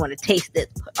and she want to taste it.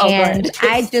 And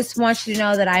I just want you to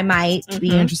know that I might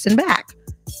be interested back.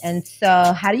 And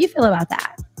so how do you feel about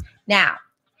that? Now,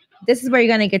 this is where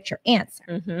you're going to get your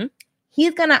answer.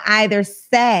 He's going to either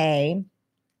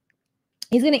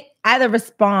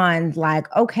respond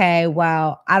like, okay,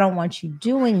 well, I don't want you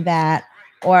doing that.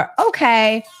 Or,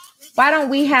 okay, why don't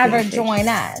we have her join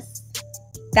us?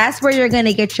 That's where you're going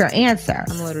to get your answer.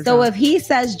 So if he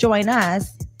says join us,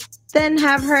 then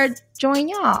have her join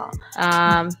y'all.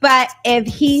 But if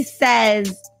he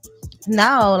says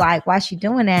no, like, why she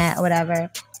doing that or whatever,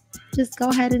 just go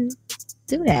ahead and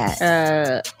do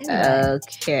that.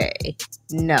 Okay.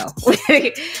 No.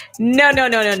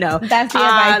 No. That's the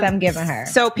advice I'm giving her.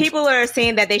 So people are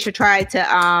saying that they should try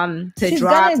to She's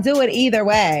drop. She's going to do it either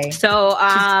way. So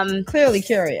she's clearly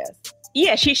curious.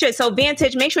 Yeah, she should. So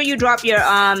Vantage, make sure you drop your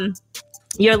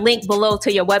link below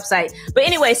to your website. But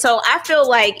anyway, so I feel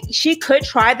like she could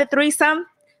try the threesome,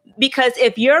 because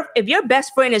if your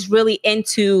best friend is really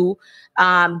into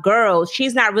girls,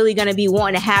 she's not really going to be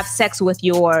wanting to have sex with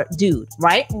your dude,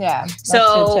 right? Yeah.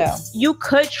 So you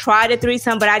could try the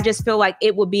threesome, but I just feel like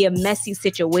it would be a messy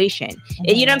situation.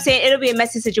 You know what I'm saying? It'll be a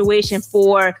messy situation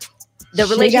for the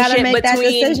relationship. She gotta make between,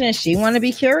 that decision. She want to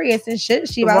be curious and shit.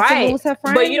 She about to lose her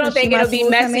friend. But you don't think it'll be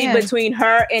messy between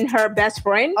her and her best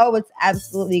friend? Oh, it's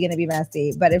absolutely going to be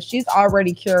messy. But if she's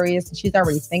already curious and she's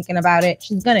already thinking about it,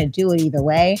 she's going to do it either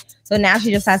way. So now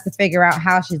she just has to figure out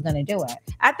how she's going to do it.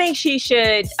 I think she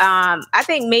should. I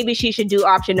think maybe she should do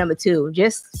option number 2.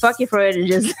 Just fuck your friend and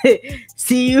just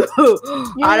see you.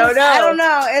 I don't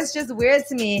know. It's just weird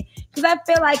to me because I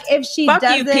feel like if she fuck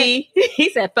doesn't, you, P. He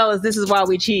said, "Fellas, this is why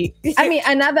we cheat." I mean,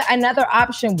 another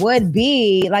option would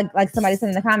be like somebody said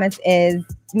in the comments is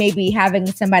maybe having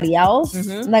somebody else,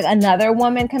 like another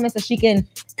woman come in so she can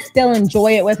still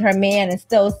enjoy it with her man and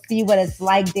still see what it's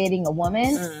like dating a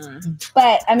woman.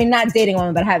 But I mean, not dating a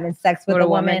woman, but having sex with a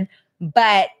woman.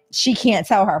 But she can't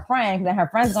tell her friend because her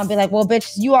friend's gonna be like, "Well,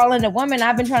 bitch, you all in a woman.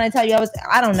 I've been trying to tell you."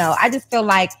 I don't know. I just feel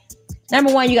like,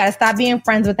 number one, you got to stop being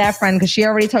friends with that friend because she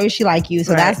already told you she like you.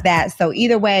 So that's that. So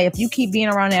either way, if you keep being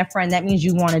around that friend, that means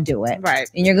you want to do it. Right.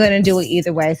 And you're going to do it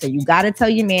either way. So you got to tell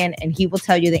your man and he will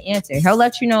tell you the answer. He'll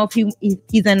let you know if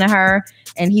he's into her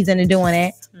and he's into doing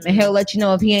it. And he'll let you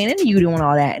know if he ain't into you doing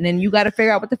all that. And then you got to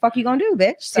figure out what the fuck you going to do,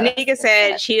 bitch. So, Tanika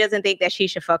said she doesn't think that she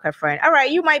should fuck her friend. All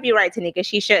right. You might be right, Tanika.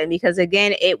 She shouldn't because,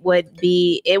 again, it would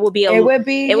be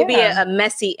a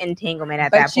messy entanglement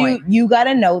at that point. You got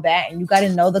to know that and you got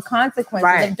to know the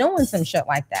consequences of doing some shit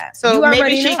like that. So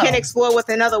maybe she can explore with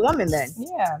another woman then.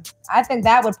 Yeah. I think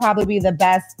that would probably be the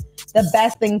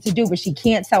best thing to do, but she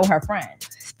can't tell her friend.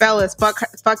 fellas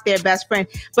fuck their best friend,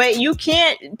 but you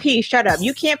can't. Shut up.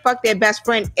 You can't fuck their best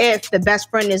friend if the best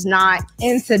friend is not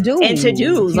into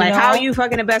dudes. Like, how are you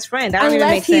fucking a best friend? That don't even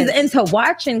make sense. Unless he's into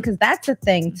watching, because that's a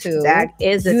thing too. That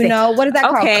is a thing. You know, what is that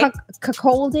called?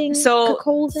 Cuckolding.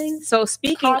 So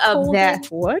speaking of that,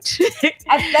 what?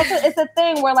 It's a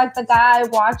thing where like the guy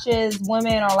watches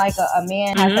women, or like a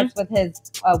man has sex with his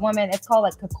woman. It's called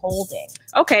like cuckolding.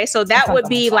 Okay, so that would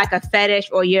be like a fetish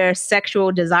or your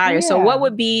sexual desire. Yeah. So what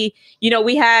would be,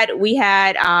 we had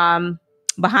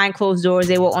Behind Closed Doors,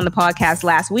 they were on the podcast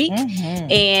last week.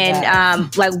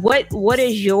 And like what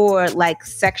is your like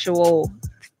sexual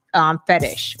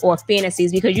fetish or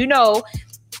fantasies? Because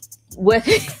with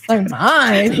like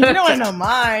mine, you don't want to know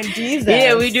mine. Jesus,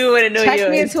 yeah, we do want to know. Check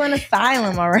me into an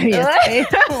asylum already.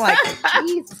 I'm like,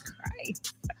 Jesus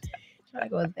Christ. I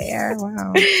go there.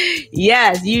 Wow.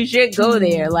 Yes, you should go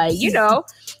there. Like,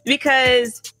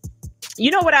 because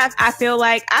what I feel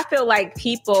like? I feel like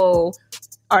people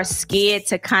are scared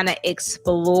to kind of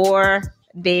explore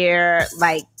their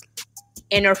like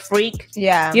inner freak.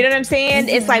 Yeah. You know what I'm saying?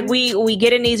 It's like we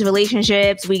get in these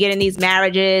relationships, we get in these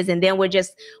marriages, and then we're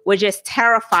just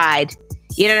terrified.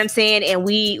 You know what I'm saying? And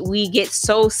we get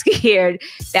so scared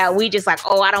that we just like,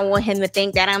 oh, I don't want him to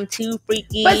think that I'm too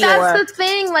freaky. But that's the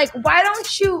thing. Like, why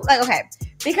don't you okay?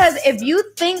 Because if you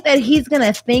think that he's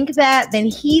gonna think that, then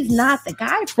he's not the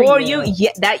guy for you.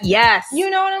 Yes. You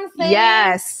know what I'm saying?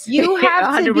 Yes. You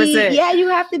have to be. Yeah, you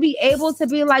have to be able to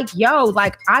be like, yo,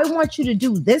 like I want you to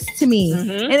do this to me.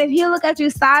 And if he look at you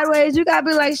sideways, you gotta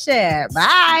be like, shit,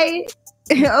 bye.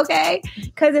 Okay,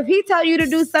 because if he tell you to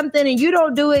do something and you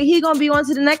don't do it, he gonna be on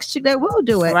to the next chick that will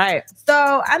do it. Right.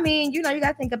 So I mean, you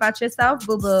gotta think about yourself,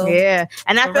 boo boo. Yeah,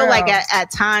 and I feel like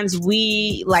at times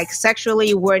we like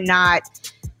sexually we're not.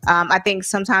 I think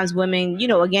sometimes women,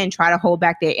 again, try to hold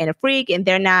back their inner freak and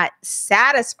they're not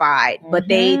satisfied, but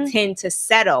they tend to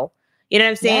settle. You know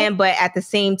what I'm saying? Yeah. But at the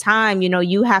same time,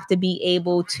 you have to be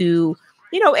able to,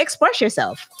 express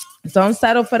yourself. Don't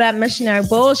settle for that missionary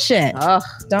bullshit. Ugh.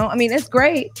 I mean, it's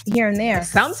great here and there.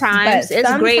 Sometimes it's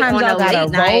great on a late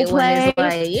night when it's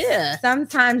like, yeah.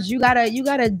 Sometimes you gotta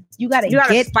get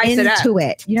into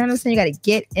it. You know what I'm saying? You gotta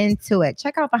get into it.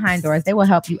 Check out Behind Doors. They will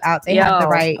help you out. They have the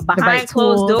right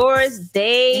closed doors.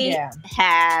 They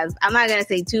have. I'm not gonna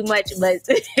say too much, but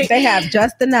they have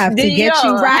just enough to get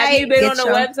you right. Have you been on the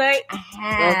website? I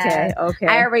have. Okay.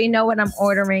 I already know what I'm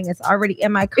ordering. It's already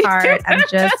in my cart. I'm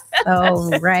just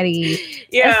so ready.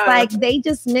 Yeah. It's like they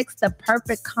just mix the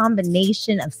perfect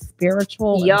combination of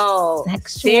spiritual and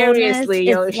sexual. Seriously,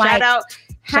 shout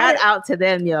out to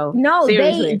them, yo. No,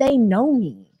 seriously. They know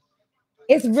me.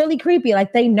 It's really creepy.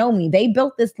 Like they know me. They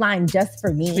built this line just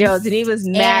for me. Yo, Geneva's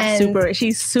mad super.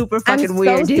 She's super fucking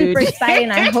weird, dude. I'm so super excited.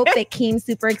 And I hope that Keem's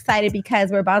super excited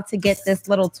because we're about to get this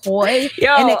little toy,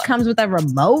 and it comes with a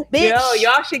remote. Bitch. Yo,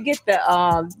 y'all should get the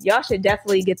y'all should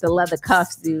definitely get the leather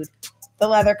cuffs, dude. The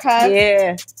leather cuffs.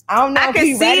 Yeah. I don't know if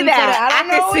he's ready that. I don't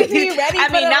know if he's ready for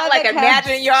the leather cuffs. not like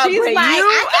imagine y'all, but like,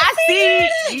 I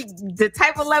see the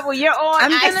type of level you're on.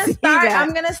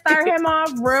 I'm gonna start him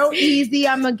off real easy.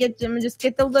 I'm gonna just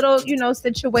get the little,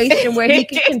 situation where he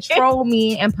can control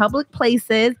me in public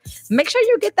places. Make sure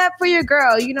you get that for your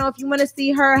girl. If you want to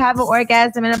see her have an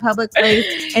orgasm in a public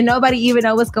place and nobody even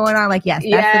know what's going on, like, that's the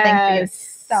thing for you.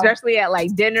 Especially at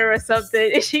like dinner or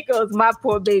something. And she goes, my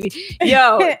poor baby.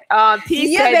 Yo,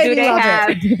 P said,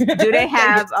 do they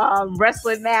have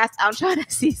wrestling masks? I'm trying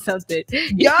to see something.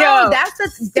 Yo,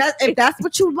 if that's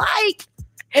what you like.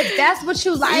 If that's what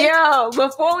you like. Yo,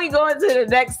 before we go into the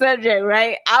next subject,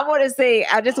 right? I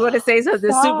just want to say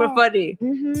something super funny.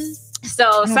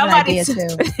 So somebody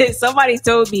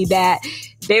told me that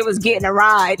they was getting a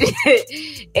ride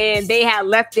and they had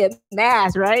left their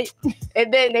mask, right?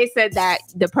 And then they said that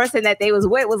the person that they was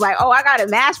with was like, oh, I got a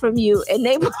mask from you. And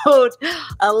they pulled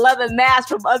a leather mask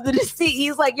from under the seat.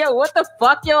 He's like, yo, what the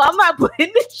fuck, yo? I'm not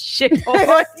putting this shit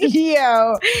on.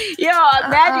 Yo,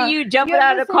 imagine you jumping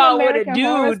out of the car with a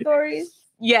dude.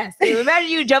 Yes. Imagine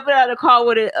you jumping out of the car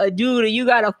with a dude and you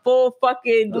got a full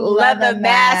fucking leather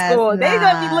mask on. They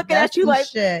gonna be looking at you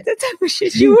like, the type of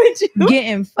shit you would do.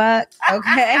 Getting fucked.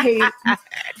 Okay.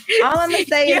 All I'm gonna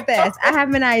say is this. I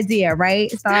have an idea,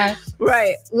 right? So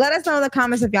right. Let us know in the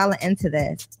comments if y'all are into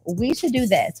this. We should do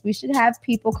this. We should have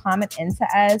people comment into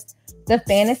us the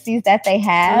fantasies that they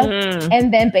have,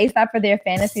 and then based off of their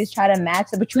fantasies, try to match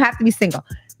it. But you have to be single.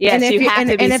 Yes, and if you have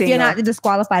to be and if single. you're not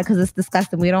disqualified because it's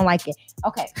disgusting, we don't like it.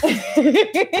 Okay.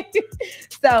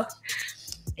 So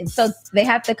So they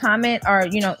have to comment or,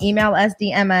 email us,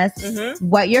 DM us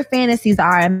what your fantasies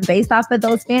are. And based off of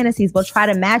those fantasies, we'll try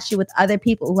to match you with other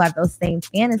people who have those same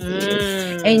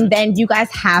fantasies. And then you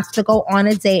guys have to go on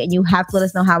a date and you have to let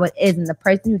us know how it is. And the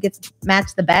person who gets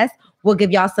matched the best, we'll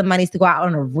give y'all some money to go out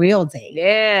on a real date.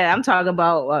 Yeah, I'm talking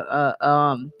about,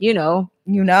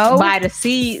 by the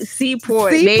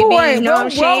seaport, baby. You know what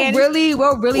I'm saying?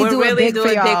 We'll really do a big for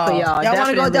y'all. Y'all want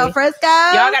to go Del Frisco?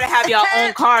 Y'all gotta have your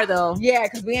own car though. Yeah,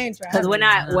 because we ain't trying. Because we're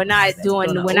not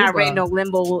renting no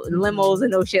limos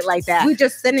and no shit like that. We're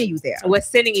just sending you there. We're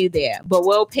sending you there, but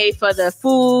we'll pay for the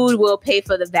food. We'll pay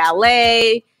for the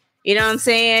valet. You know what I'm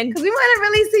saying? Because we want to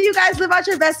really see you guys live out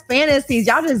your best fantasies.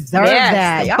 Y'all deserve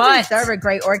that. Y'all deserve a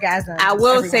great orgasm. I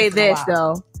will say this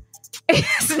though. This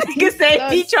nigga say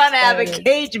he trying to have a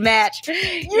cage match.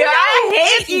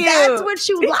 I hate you. That's what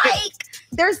you like.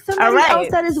 There's somebody else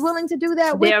that is willing to do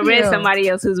that with you. There is somebody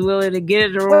else who's willing to get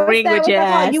in the ring with your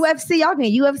ass. UFC, y'all can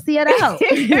UFC it out.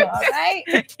 All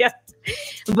right? Yeah.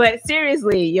 But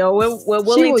seriously, we're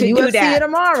willing to do that.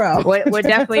 Tomorrow. We're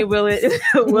definitely willing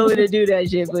to do that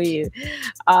shit for you.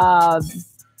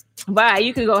 But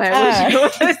you can go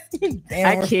ahead.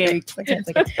 Damn, I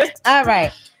can't. All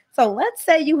right. So let's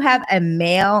say you have a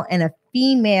male and a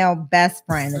female best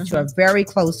friend that you're very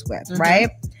close with, right?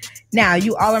 Now,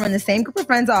 you all are in the same group of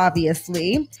friends,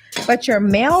 obviously, but your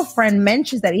male friend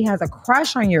mentions that he has a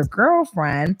crush on your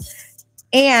girlfriend,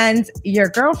 and your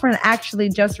girlfriend actually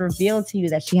just revealed to you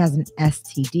that she has an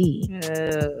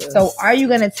STD. So are you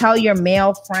going to tell your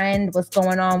male friend what's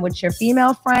going on with your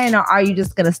female friend, or are you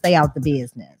just going to stay out the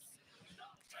business?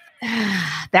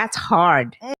 That's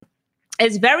hard.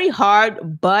 It's very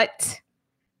hard, but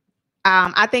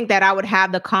I think that I would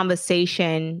have the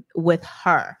conversation with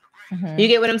her. You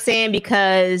get what I'm saying?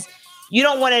 Because you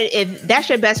don't want to, if that's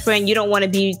your best friend, you don't want to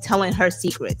be telling her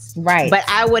secrets. Right. But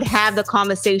I would have the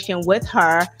conversation with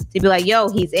her to be like, yo,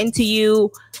 he's into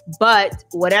you, but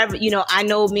whatever, I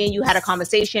know me and you had a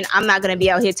conversation. I'm not going to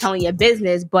be out here telling your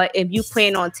business, but if you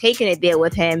plan on taking it there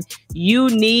with him, you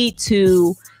need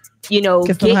to get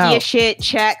your shit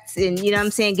checked and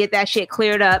get that shit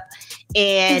cleared up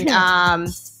and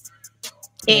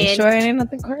make sure it ain't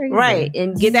nothing crazy. Right.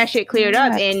 And get that shit cleared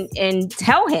up and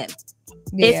tell him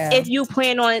if you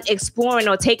plan on exploring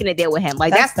or taking it there with him.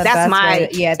 Like that's my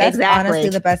that's honestly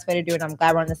the best way to do it. I'm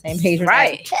glad we're on the same page.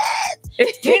 Right.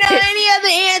 Any other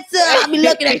answer, I'll be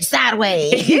looking at you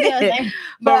sideways.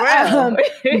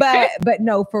 But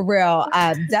no, for real.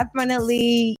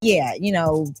 Definitely,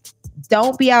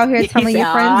 don't be out here telling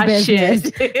your friends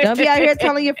business. Don't be out here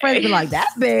telling your friends, be like, that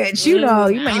bitch, you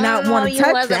may not want to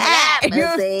touch that.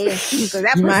 Because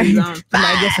that might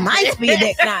get some ice for your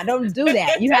dick. Nah, don't do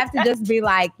that. You have to just be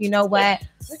like, you know what?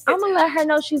 I'm gonna let her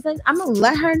know I'm gonna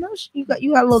let her know you got a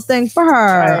little thing for her.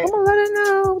 Right. I'm gonna let her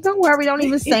know. Don't worry, don't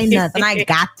even say nothing. I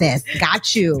got this.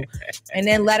 Got you. And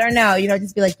then let her know,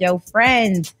 just be like, yo,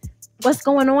 friend, what's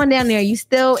going on down there? You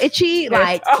still itchy?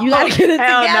 Like, you gotta get it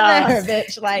together,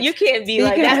 bitch. Like, you can't be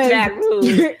like, that's that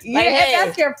rude. Like, hey,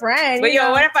 that's your friend. But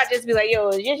what if I just be like, yo,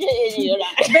 is your shit itchy or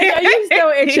not? Bitch, are you still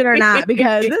itching or not?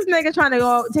 Because this nigga trying to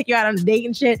go take you out on a date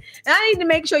and shit. And I need to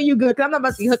make sure you good, because I'm not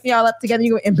about to be hooking y'all up together.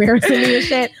 You embarrassing me and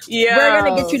shit. Yeah. We're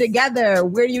gonna get you together.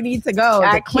 Where do you need to go?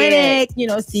 The clinic,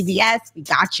 CVS, we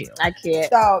got you. I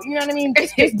can't. So, you know what I mean?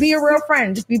 Just be a real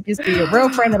friend. Just be a real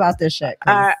friend about this shit.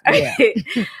 All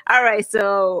right.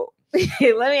 So let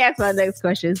me ask my next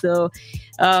question. So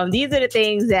these are the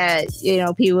things that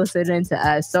people send into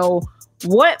us. So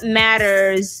what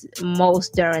matters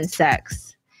most during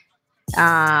sex?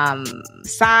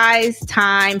 Size,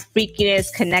 time,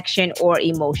 freakiness, connection, or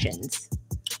emotions?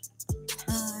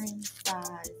 Time,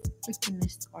 size,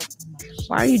 freakiness, or emotions.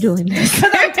 Why are you doing this?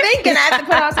 Because I'm thinking I have to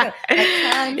put on some time,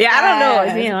 I don't know.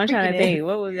 I'm trying to think.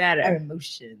 What was that?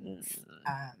 Emotions.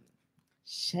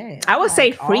 Shit, I would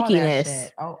say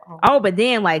freakiness. But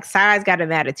then like size gotta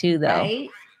matter too, though. Right?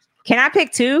 Can I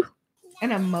pick two?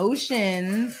 And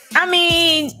emotions. I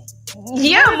mean,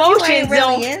 your emotions you ain't really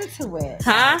don't into it.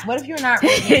 Huh? What if you're not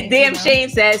really Damn Shane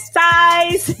says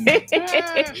size.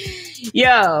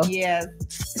 Yo. Yeah.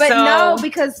 But no,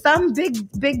 because some big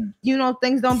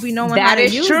things don't be knowing how to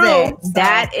use it. So,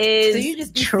 that is so you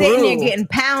just be true. Sitting there getting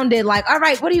pounded like, all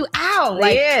right, what are you out?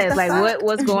 Like,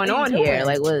 what's going on here?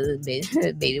 Like, what is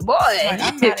baby boy? Like,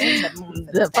 I'm not in the mood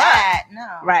for that.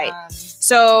 No. Right.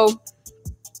 So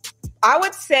I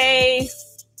would say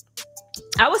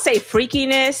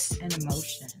freakiness and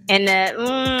emotion. And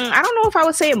I don't know if I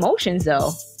would say emotions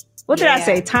though. What did I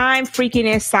say? Time,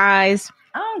 freakiness, size.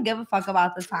 I don't give a fuck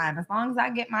about the time as long as I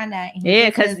get my nut. Yeah,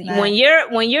 because when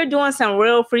you're doing some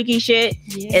real freaky shit,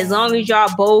 as long as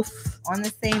y'all both on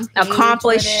the same page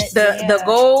accomplish the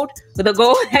goal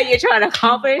that you're trying to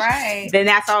accomplish, right, then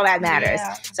that's all that matters.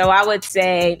 So I would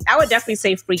definitely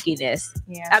say freakiness.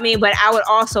 I mean, but I would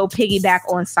also piggyback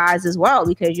on size as well,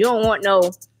 because you don't want no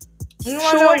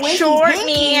short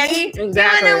man. Exactly. You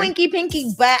want no winky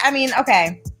pinky, but I mean,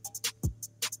 okay.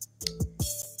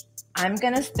 I'm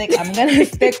gonna stick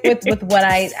with what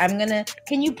I'm gonna.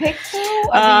 Can you pick two?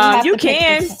 You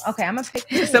can. Okay, I'm gonna pick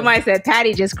two. Somebody said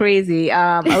Patty just crazy.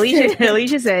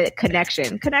 Alicia said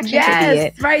connection.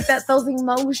 Yes, right. Those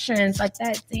emotions, like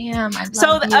that. Damn.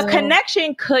 A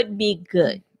connection could be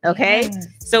good. Okay,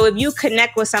 so if you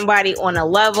connect with somebody on a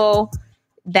level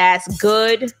that's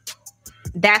good,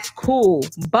 that's cool,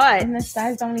 but and the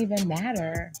size don't even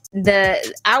matter.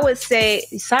 I would say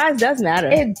size does matter.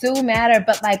 It do matter,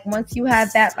 but like once you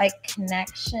have that like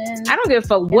connection, I don't give a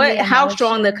fuck how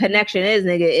strong the connection is,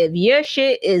 nigga. If your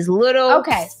shit is little,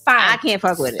 okay, fine, I can't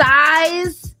fuck with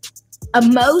size,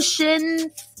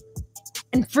 emotions,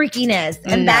 and freakiness,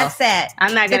 and that's it.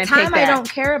 I'm not gonna. The time I don't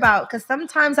care about, because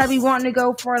sometimes I be wanting to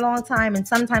go for a long time, and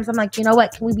sometimes I'm like, you know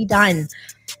what? Can we be done?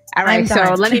 All right,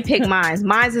 so let me pick mine.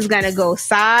 Mine is gonna go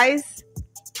size,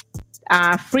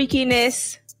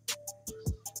 freakiness,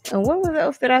 and what was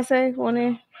else did I say on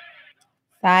there?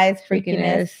 Size,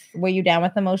 freakiness. Were you down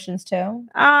with emotions too?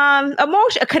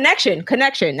 Emotion,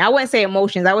 connection. I wouldn't say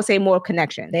emotions. I would say more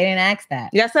connection. They didn't ask that.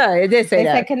 Yes, sir. It did say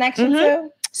that. They said connection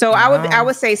too. So I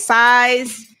would say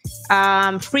size,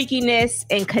 freakiness,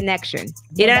 and connection.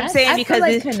 You know what I'm saying? Because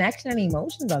feel like connection and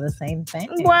emotions are the same thing.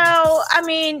 Well, I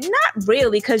mean, not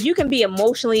really, because you can be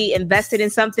emotionally invested in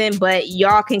something, but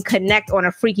y'all can connect on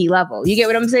a freaky level. You get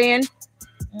what I'm saying?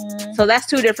 So that's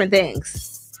two different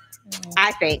things,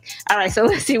 I think. All right, so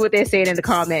let's see what they're saying in the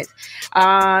comments.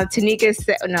 Tanika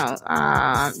said,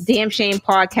 Damn Shame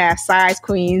Podcast, Size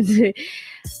Queens.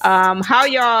 How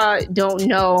y'all don't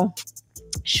know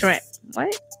shrimp?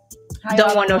 What?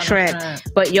 Don't want no shrimp,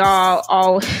 but y'all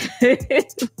all.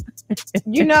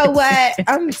 You know what?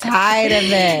 I'm tired of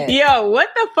it. Yo, what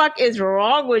the fuck is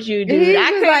wrong with you, dude?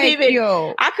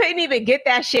 I couldn't even get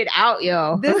that shit out,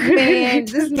 yo.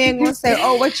 This man gonna say,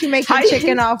 "Oh, what you making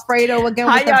chicken Alfredo again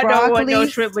with the broccoli?" How y'all don't want no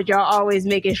shrimp, but y'all always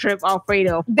making shrimp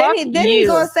Alfredo? Then he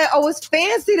gonna say, "Oh, it's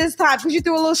fancy this time because you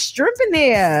threw a little shrimp in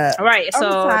there." Right. So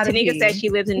Tanika said she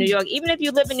lives in New York. Even if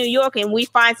you live in New York and we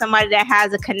find somebody that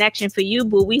has a connection for you,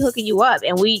 boo, we hooking you up,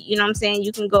 and we, you know what I'm saying,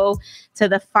 you can go to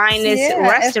the finest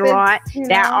restaurant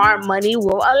that our money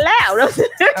will allow.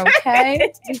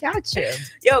 Okay, I got you.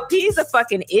 Yo, P's a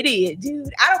fucking idiot, dude.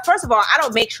 First of all, I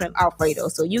don't make shrimp Alfredo,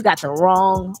 so you got the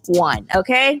wrong one.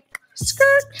 Okay,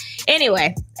 skirt.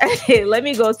 Anyway, let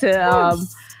me go to.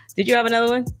 Did you have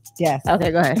another one? Yes.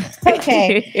 Okay, go ahead.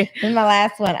 Okay, this is my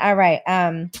last one. All right.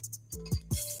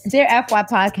 Dear FY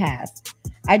Podcast,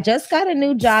 I just got a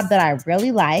new job that I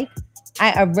really like.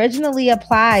 I originally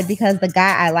applied because the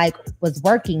guy I like was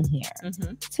working here.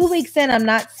 2 weeks in, I'm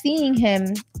not seeing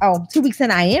him. 2 weeks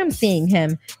in, I am seeing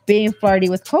him being flirty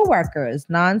with coworkers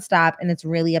nonstop, and it's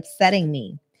really upsetting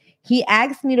me. He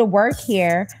asked me to work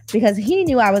here because he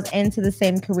knew I was into the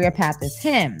same career path as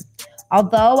him.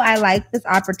 Although I like this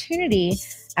opportunity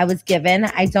I was given,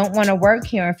 I don't want to work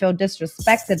here and feel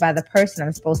disrespected by the person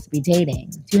I'm supposed to be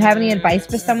dating. Do you have any advice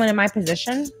for someone in my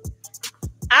position?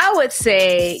 I would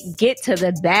say get to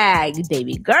the bag,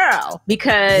 baby girl,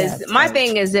 because my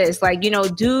thing is this, like, you know,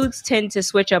 dudes tend to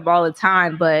switch up all the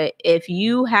time. But if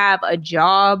you have a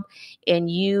job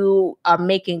and you are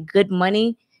making good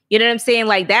money, you know what I'm saying?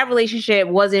 Like, that relationship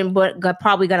wasn't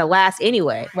probably going to last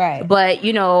anyway. Right. But,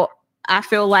 you know, I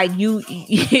feel like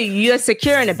you're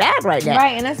secure in the bag right now.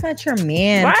 Right. And that's not your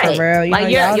man, right. For real. Like,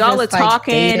 y'all are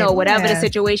talking or whatever the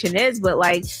situation is. But,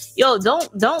 like, yo,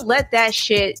 don't let that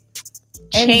shit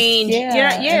change.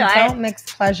 Don't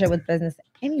mix pleasure with business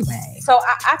anyway. So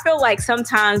I feel like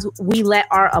sometimes we let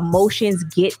our emotions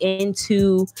get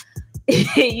into,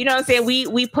 you know what I'm saying?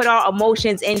 We put our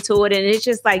emotions into it, and it's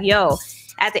just like, yo,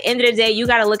 at the end of the day, you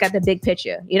got to look at the big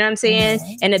picture. You know what I'm saying?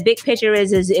 And the big picture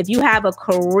is if you have a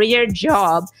career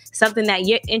job, something that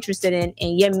you're interested in,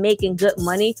 and you're making good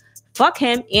money, fuck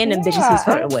him and them bitches he's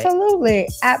flirting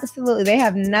with. Absolutely. They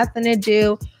have nothing to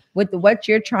do with what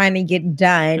you're trying to get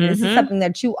done. This is something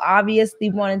that you obviously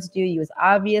wanted to do. You was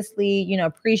obviously, you know,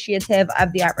 appreciative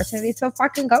of the opportunity. So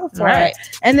fucking go for it.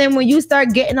 And then when you start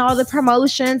getting all the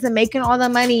promotions and making all the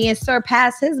money and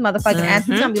surpass his motherfucking ass,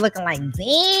 he's gonna be looking like,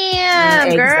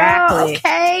 damn, girl,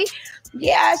 okay.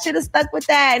 yeah, I should have stuck with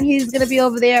that. And he's gonna be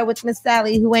over there with Miss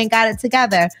Sally, who ain't got it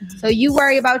together. So you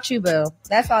worry about you, boo.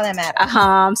 That's all that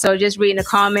matters. So just reading the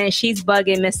comments, she's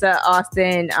bugging Mr.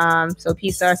 Austin. So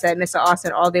P-Star said, Mr.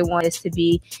 Austin, all they want is to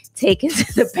be taken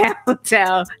to the pound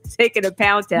town. Taking a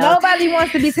pound town. Nobody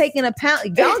wants to be taking a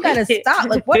pound. Y'all gotta stop.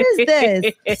 Like, what is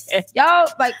this? Y'all,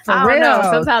 like, for I real. don't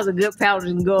know. Sometimes a good pound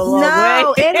can go a long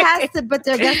No, way. it has to. But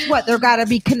guess what? There gotta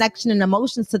be connection and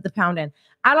emotions to the pounding.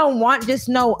 I don't want just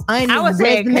no I would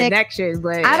say unrhythmic connection,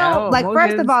 but I don't like.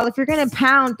 emotions. First of all, if you're gonna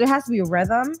pound, there has to be a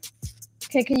rhythm.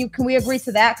 Okay, can we agree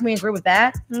to that? Can we agree with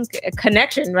that? Okay, a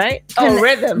connection, right?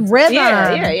 Rhythm. Rhythm. Yeah.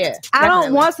 I don't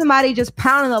Definitely. want somebody just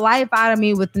pounding the life out of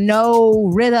me with no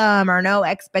rhythm or no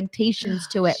expectations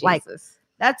to it. Like, Jesus.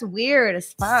 that's weird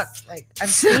as fuck. Like, I've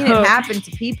seen it happen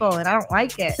to people, and I don't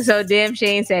like it. So Damn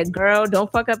Shane said, "Girl,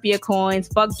 don't fuck up your coins.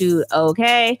 Fuck, dude.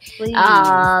 Okay." Please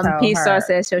tell P-Star her.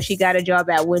 says, so she got a job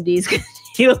at Wendy's.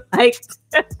 She liked.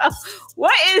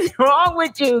 What is wrong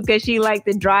with you? Because she liked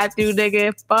the drive-through,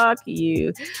 nigga. Fuck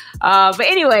you. But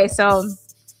anyway, so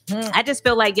I just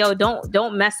feel like, yo,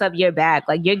 don't mess up your bag.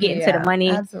 Like, you're getting to the money.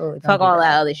 Absolutely. Fuck all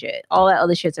that other shit. All that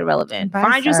other shit's irrelevant. Bye,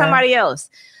 Find you sir. somebody else.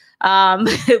 But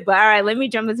all right, let me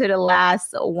jump into the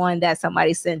last one that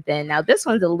somebody sent in. Now, this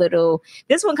one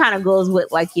kind of goes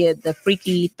with like the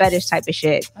freaky fetish type of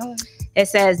shit. Oh. It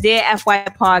says, Dear FY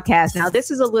Podcast. Now,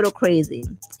 this is a little crazy.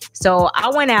 So I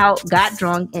went out, got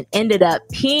drunk, and ended up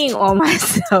peeing on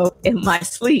myself in my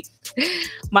sleep.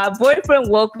 My boyfriend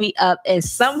woke me up and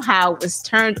somehow was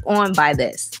turned on by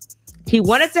this. He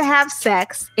wanted to have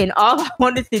sex, and all I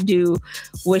wanted to do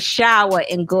was shower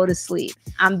and go to sleep.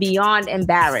 I'm beyond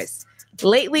embarrassed.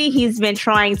 Lately, he's been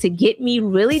trying to get me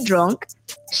really drunk.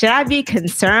 Should I be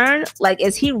concerned? Like,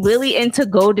 is he really into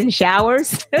golden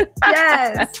showers?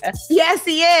 Yes. Yes,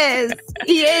 he is.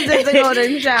 He is in the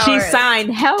golden shower. She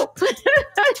signed help.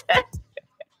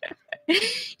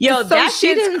 Yo, So that she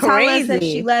shit's didn't tell us if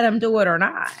crazy. she let him do it or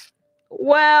not.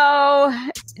 Well,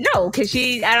 no, because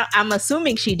I'm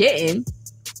assuming she didn't.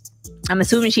 I'm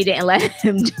assuming she didn't let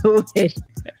him do it.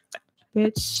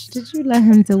 Bitch, did you let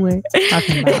him do it?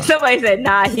 Talking about. Somebody said,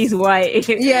 nah, he's white.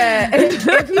 Yeah,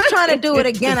 if he's trying to do it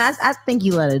again, I think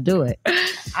you let her do it.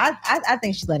 I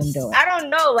think she let him do it. I don't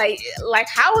know, like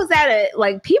how is that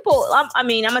like people? I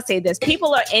mean, I'm gonna say this: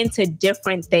 people are into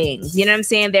different things. You know what I'm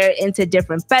saying? They're into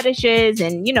different fetishes,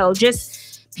 and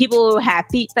just people who have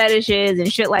feet fetishes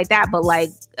and shit like that. But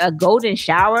like a golden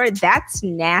shower, that's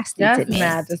nasty That's to me.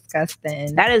 mad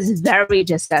disgusting. That is very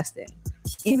disgusting.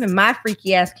 Even my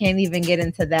freaky ass can't even get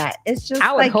into that. It's just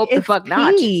I would like, hope the it's fuck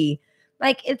not. pee.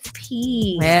 Like, it's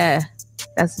pee. Yeah,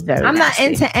 that's very. I'm nasty.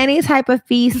 not into any type of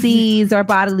feces or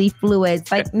bodily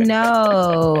fluids. Like,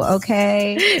 no,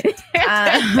 okay.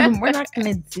 We're not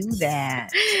gonna do that.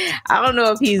 I don't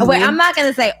know if he's. Wait, weird. I'm not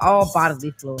gonna say all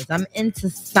bodily fluids. I'm into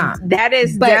some, That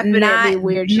is but definitely not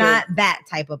weird shit. Not that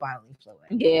type of bodily fluid.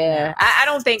 Yeah, I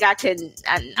don't think I can.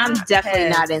 I'm Not definitely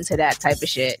pissed. not into that type of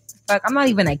shit. Fuck, I'm not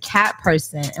even a cat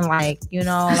person, and like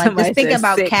Somebody just thinking said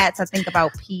about sick. cats, I think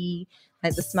about pee,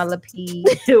 like the smell of pee.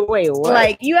 Wait, what?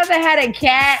 Like, you ever had a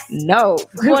cat? no.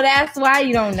 Well, that's why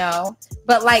you don't know.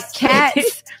 But like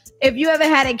cats, if you ever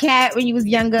had a cat when you was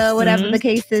younger, whatever Mhm. the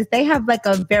case is, they have like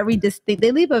a very distinct.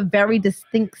 They leave a very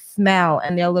distinct smell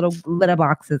in their little litter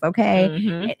boxes. Okay,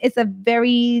 Mhm. it's a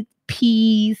very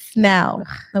pee smell.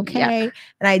 Okay,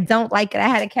 and I don't like it. I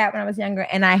had a cat when I was younger,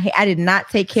 and I did not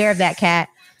take care of that cat.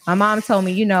 My mom told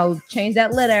me, change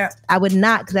that litter. I would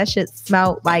not, because that shit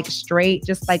smelled like straight,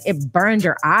 just like it burned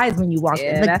your eyes when you walked Yeah,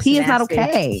 in. Like, that's pee is not nasty.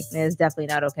 okay. It's definitely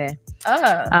not okay.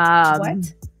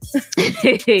 What?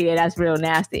 Yeah, that's real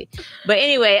nasty. But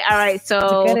anyway, all right.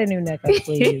 So Get a new nigga,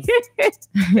 please.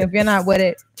 If you're not with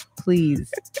it,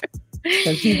 please.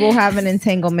 Because he will have an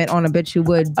entanglement on a bitch who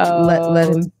would let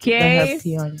him Okay. let her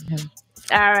pee on him.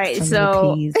 All right. Some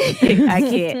So peas. I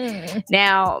can't.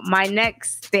 Now, my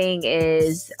next thing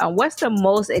is, what's the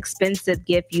most expensive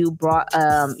gift you brought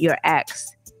your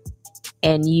ex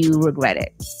and you regret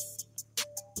it?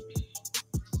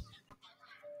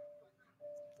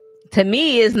 To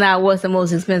me, it's not what's the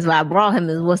most expensive I brought him,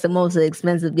 is what's the most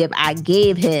expensive gift I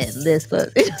gave him. This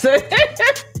pussy.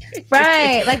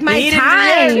 Right. Like my He didn't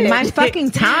deserve time. it. My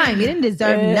fucking time. You didn't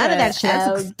deserve none of that shit.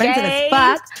 That's expensive Okay. as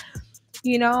fuck.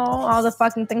 All the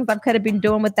fucking things I could have been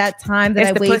doing with that time that It's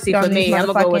I the wasted pussy on for these me. I'm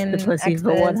gonna go with the motherfucking pussy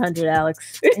for exes. 100,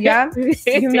 Alex. Yeah.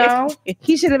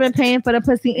 He should have been paying for the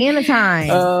pussy and the time.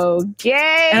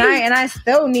 Okay. And I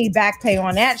still need back pay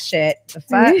on that shit. The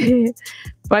fuck?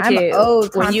 Fuck I'm it.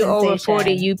 owed When you over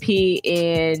 40, you pee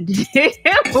and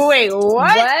wait, what?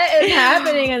 What is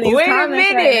happening in these Wait a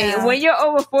comments minute. right now? When you're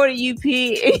over 40, you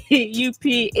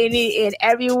pee any and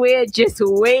everywhere. Just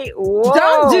wait. Whoa.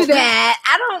 Don't do that.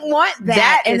 I don't want that,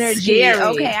 That is energy. scary.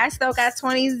 Okay, I still got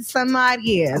 20 some odd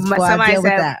years. Somebody deal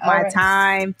with said that. my All right.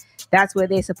 time. That's where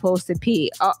they're supposed to pee.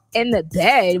 In the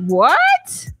bed.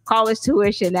 What? College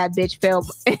tuition. That bitch failed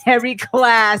every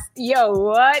class. Yo,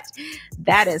 what?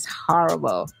 That is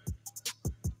horrible.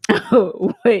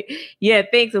 Wait, yeah,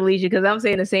 thanks, Alicia, because I'm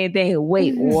saying the same thing.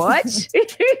 Wait, what?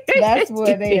 That's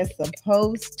where they are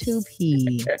supposed to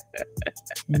pee.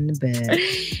 In the bed.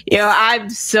 Yo, I'm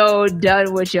so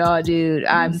done with y'all, dude.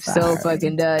 I'm so sorry.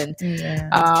 fucking done. Yeah.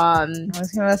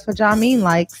 That's what Jameen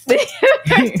likes.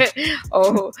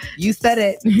 Oh, You said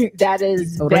it. that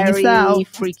is Hold on very yourself.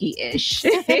 freaky-ish.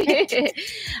 Shit.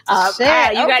 All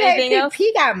right, you got anything else?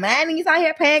 He got money. He's out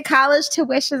here paying college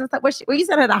tuition and stuff. Where you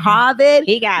sent her to Harvard?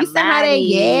 He got You sent her to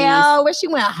money. Yale. Where she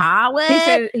went?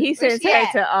 Harvard. He Where's sent she her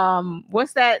at? to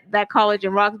what's that college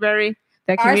in Roxbury?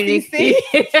 That community.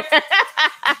 RCC?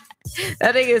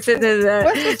 I think it sent her to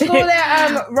What's the school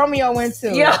that Romeo went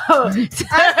to? Yo,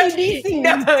 RCDC.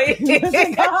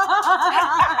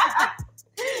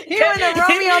 He went to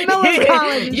Romeo Miller's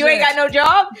college. and You ain't shit. got no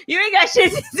job. You ain't got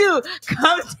shit to do.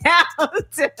 Come down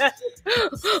to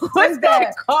what's that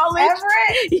that? college?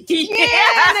 Everett?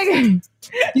 Yeah. Nigga.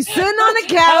 You sitting on the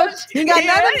couch. You got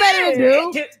nothing better to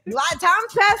do. A lot of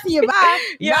time's passing you by.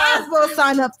 Yo. Might as well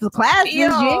sign up for classes. Yo,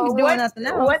 you ain't doing what, nothing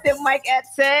else. What did Mike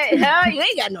Epps say? Hell, you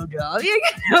ain't got no job. You ain't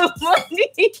got no money.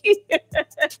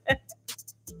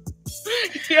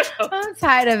 Yo. I'm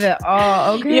tired of it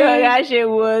all. Okay. Yo, that shit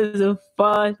was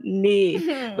funny.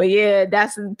 But yeah,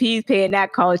 that's P's paying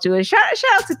that college tuition.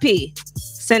 Shout out to P.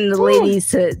 Sending the ladies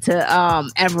to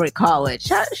Everett College.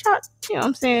 Shout, you know what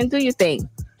I'm saying? Do your thing.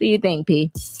 Do your thing,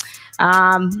 P.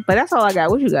 But that's all I got.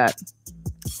 What you got?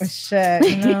 Shit.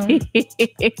 You know, that's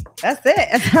it.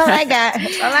 That's all I got.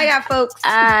 That's all I got, folks.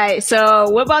 All right,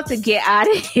 so we're about to get out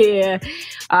of here.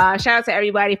 Shout out to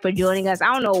everybody for joining us.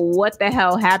 I don't know what the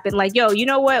hell happened. Like, yo, you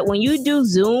know what? When you do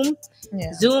Zoom,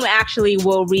 Yeah. Zoom actually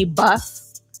will rebuff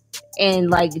and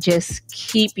like just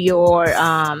keep your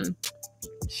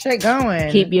Shit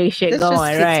going. keep your shit This going,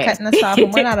 just keeps right? cutting us off,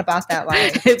 and we're not about that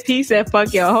life. P said,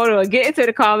 "Fuck yo." Hold on, get into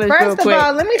the comments real First of quick.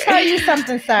 all, let me tell you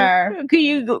something, sir. Could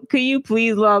you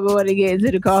please log on and get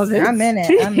into the comments? I'm in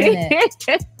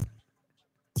it.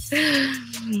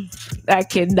 I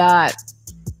cannot.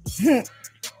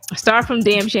 Start from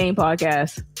Damn Shame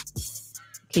podcast.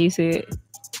 Can you see it?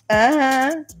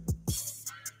 Uh-huh.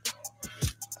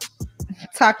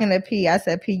 Talking to P, I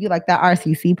said, P, you like that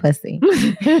RCC pussy. Are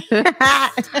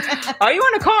you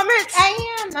in the comments?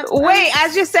 I am. Wait,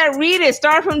 I just said read it.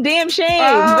 Start from Damn Shame.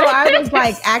 Oh, I was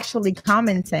like actually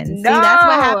commenting. See, that's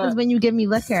what happens when you give me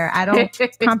liquor. I don't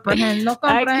comprehend. No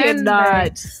I comprehend.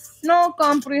 cannot. No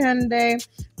comprehende.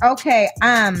 Okay.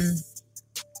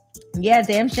 Yeah,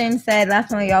 Damn Shame said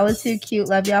last night y'all was too cute.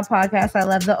 Love y'all podcast. I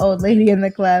love the old lady in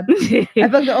the club. I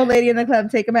fucked the old lady in the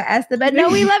club. Take him and ask the bed. No,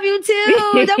 we love you too.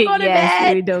 Don't go to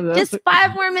Yes, we bed. don't go. Just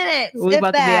 5 more minutes. We're if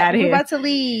about to be that. outta here. We're about to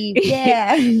leave.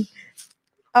 Yeah.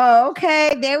 Oh,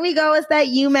 okay. There we go. It's that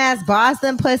UMass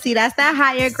Boston pussy. That's that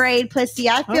higher grade pussy.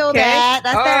 I feel Okay. that.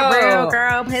 That's that Oh. real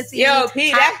girl pussy. Yo,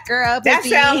 P, hot girl that pussy.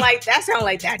 sound like that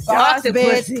boss doctor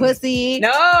bitch pussy. No,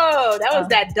 that was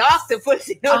that doctor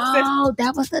pussy. No, Oh,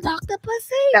 that was the Dr.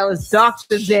 Pussy. that was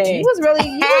Doctor Day. You was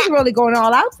really going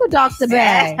all out for Dr.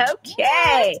 Bay.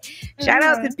 Okay. Shout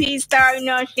out to P Star, you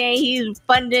know what I'm saying? He's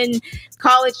funding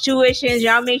college tuitions.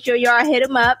 Y'all make sure y'all hit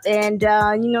him up and you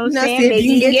know what I'm Now, saying? see if Maybe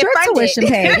you can get your funded. tuition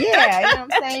paid. Yeah, you know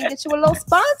what I'm saying? Get you a little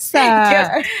sponsor.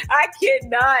 I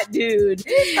cannot, dude.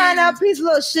 Find out P's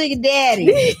little sugar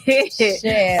daddy. Shit,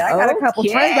 I got a couple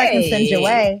friends I can send your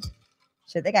way.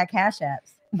 Shit, they got cash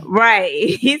apps. Right.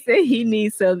 He said he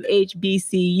needs some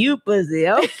HBCU pussy.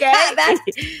 Okay. That's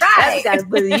That's the kind of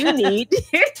pussy you need.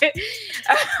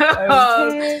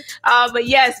 Okay. But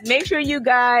yes, make sure you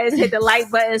guys hit the like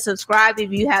button, subscribe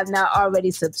if you have not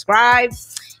already subscribed.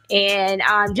 And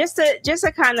just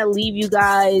to kind of leave you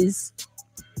guys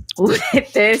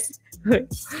with this.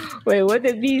 Wait, what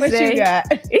did P What say? you got?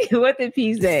 What did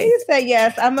P say? He said,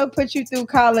 yes, I'm going to put you through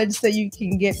college so you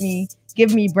can give me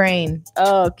brain.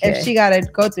 Okay. If she got to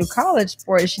go through college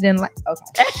for it, she didn't like.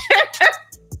 Okay.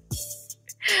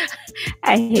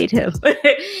 I hate him.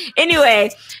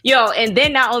 Anyway, yo, and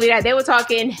then not only that, they were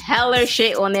talking hella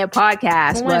shit on their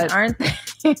podcast. When But aren't they?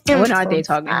 when aren't they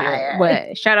talking shit?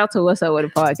 But shout out to What's Up With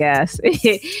The Podcast.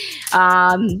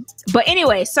 But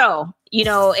anyway, so, you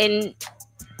know, and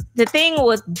the thing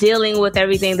with dealing with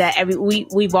everything that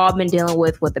we've all been dealing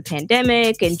with the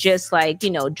pandemic and just like,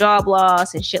 job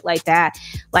loss and shit like that.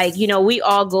 Like, we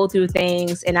all go through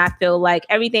things, and I feel like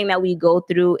everything that we go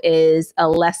through is a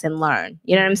lesson learned.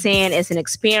 You know what I'm saying? It's an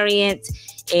experience.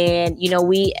 And,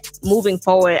 we moving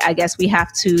forward, I guess we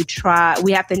have to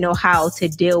know how to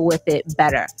deal with it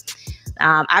better.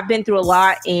 I've been through a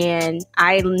lot, and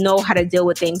I know how to deal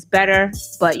with things better.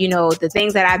 But the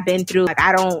things that I've been through, like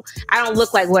I don't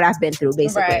look like what I've been through,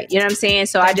 basically. Right. You know what I'm saying?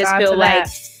 So I just feel like,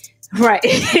 right.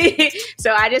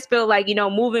 So I just feel like,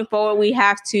 moving forward, we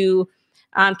have to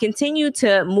continue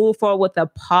to move forward with a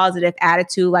positive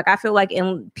attitude. Like I feel like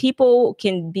people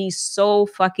can be so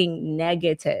fucking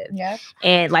negative. Yeah.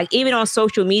 And like even on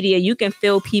social media, you can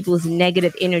feel people's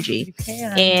negative energy. You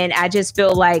can. And I just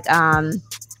feel like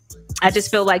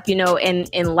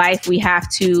in life, we have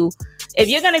to, if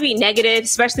you're going to be negative,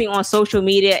 especially on social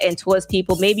media and towards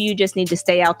people, maybe you just need to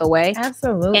stay out the way.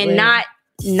 Absolutely. And not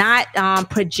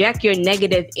project your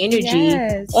negative energy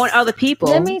on other people.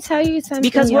 Let me tell you something,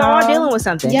 because we're all dealing with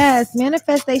something. Yes,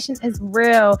 manifestation is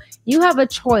real. You have a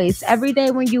choice every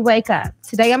day when you wake up.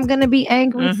 Today I'm going to be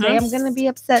angry. Mm-hmm. Today I'm going to be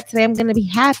upset. Today I'm going to be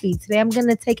happy. Today I'm going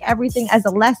to take everything as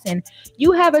a lesson.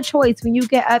 You have a choice. When you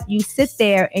get up, you sit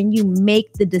there and you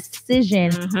make the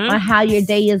decision on how your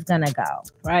day is going to go.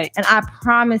 Right. And I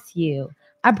promise you,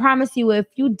 if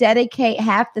you dedicate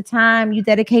half the time you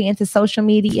dedicate into social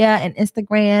media and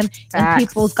Instagram and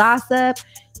people's gossip,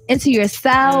 into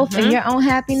yourself and your own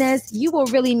happiness, you will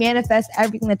really manifest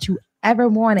everything that you ever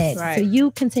wanted. Right. So you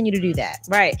continue to do that.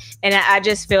 Right. And I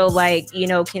just feel like,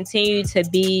 continue to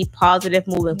be positive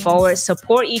moving forward.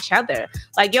 Support each other.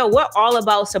 Like, we're all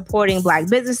about supporting Black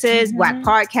businesses, Black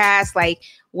podcasts, like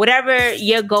whatever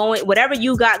you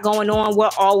got going on, we're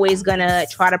always gonna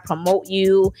try to promote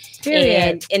you.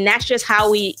 Period. And that's just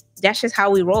how we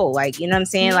roll. Like, you know what I'm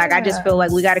saying? Yeah. Like, I just feel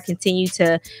like we got to continue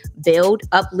to build,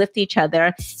 uplift each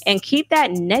other, and keep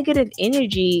that negative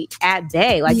energy at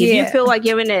bay. Like, if you feel like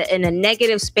you're in a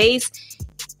negative space,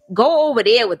 go over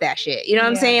there with that shit. You know what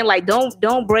I'm saying? Like,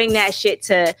 don't bring that shit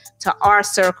to our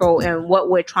circle and what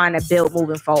we're trying to build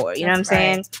moving forward. You know what I'm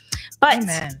saying? But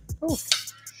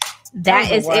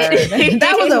that is it.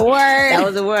 That was a word. That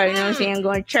was a word. You know what I'm saying? I'm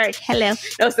going to church. Hello.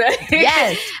 No, sir.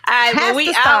 Yes. All right, but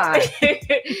we out.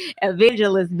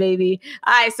 Evangelist, baby.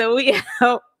 All right, so we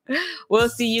out. We'll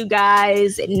see you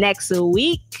guys next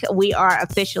week. We are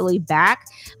officially back.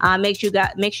 Make sure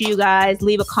you guys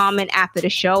leave a comment after the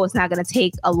show. It's not going to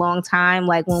take a long time,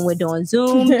 like when we're doing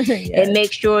Zoom. And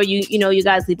make sure you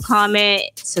guys leave a comment,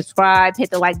 subscribe,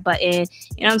 hit the like button.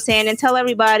 You know what I'm saying? And tell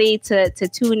everybody to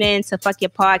tune in to Fuck Your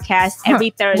Podcast every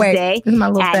Thursday at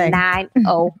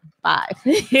 9:05.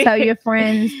 Tell your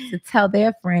friends to tell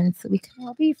their friends so we can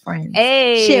all be friends.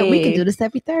 Hey. Shit, we can do this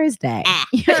every Thursday.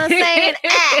 You know what I'm saying?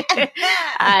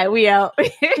 All right, we out.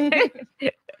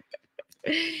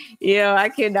 Yo, I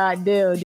cannot do.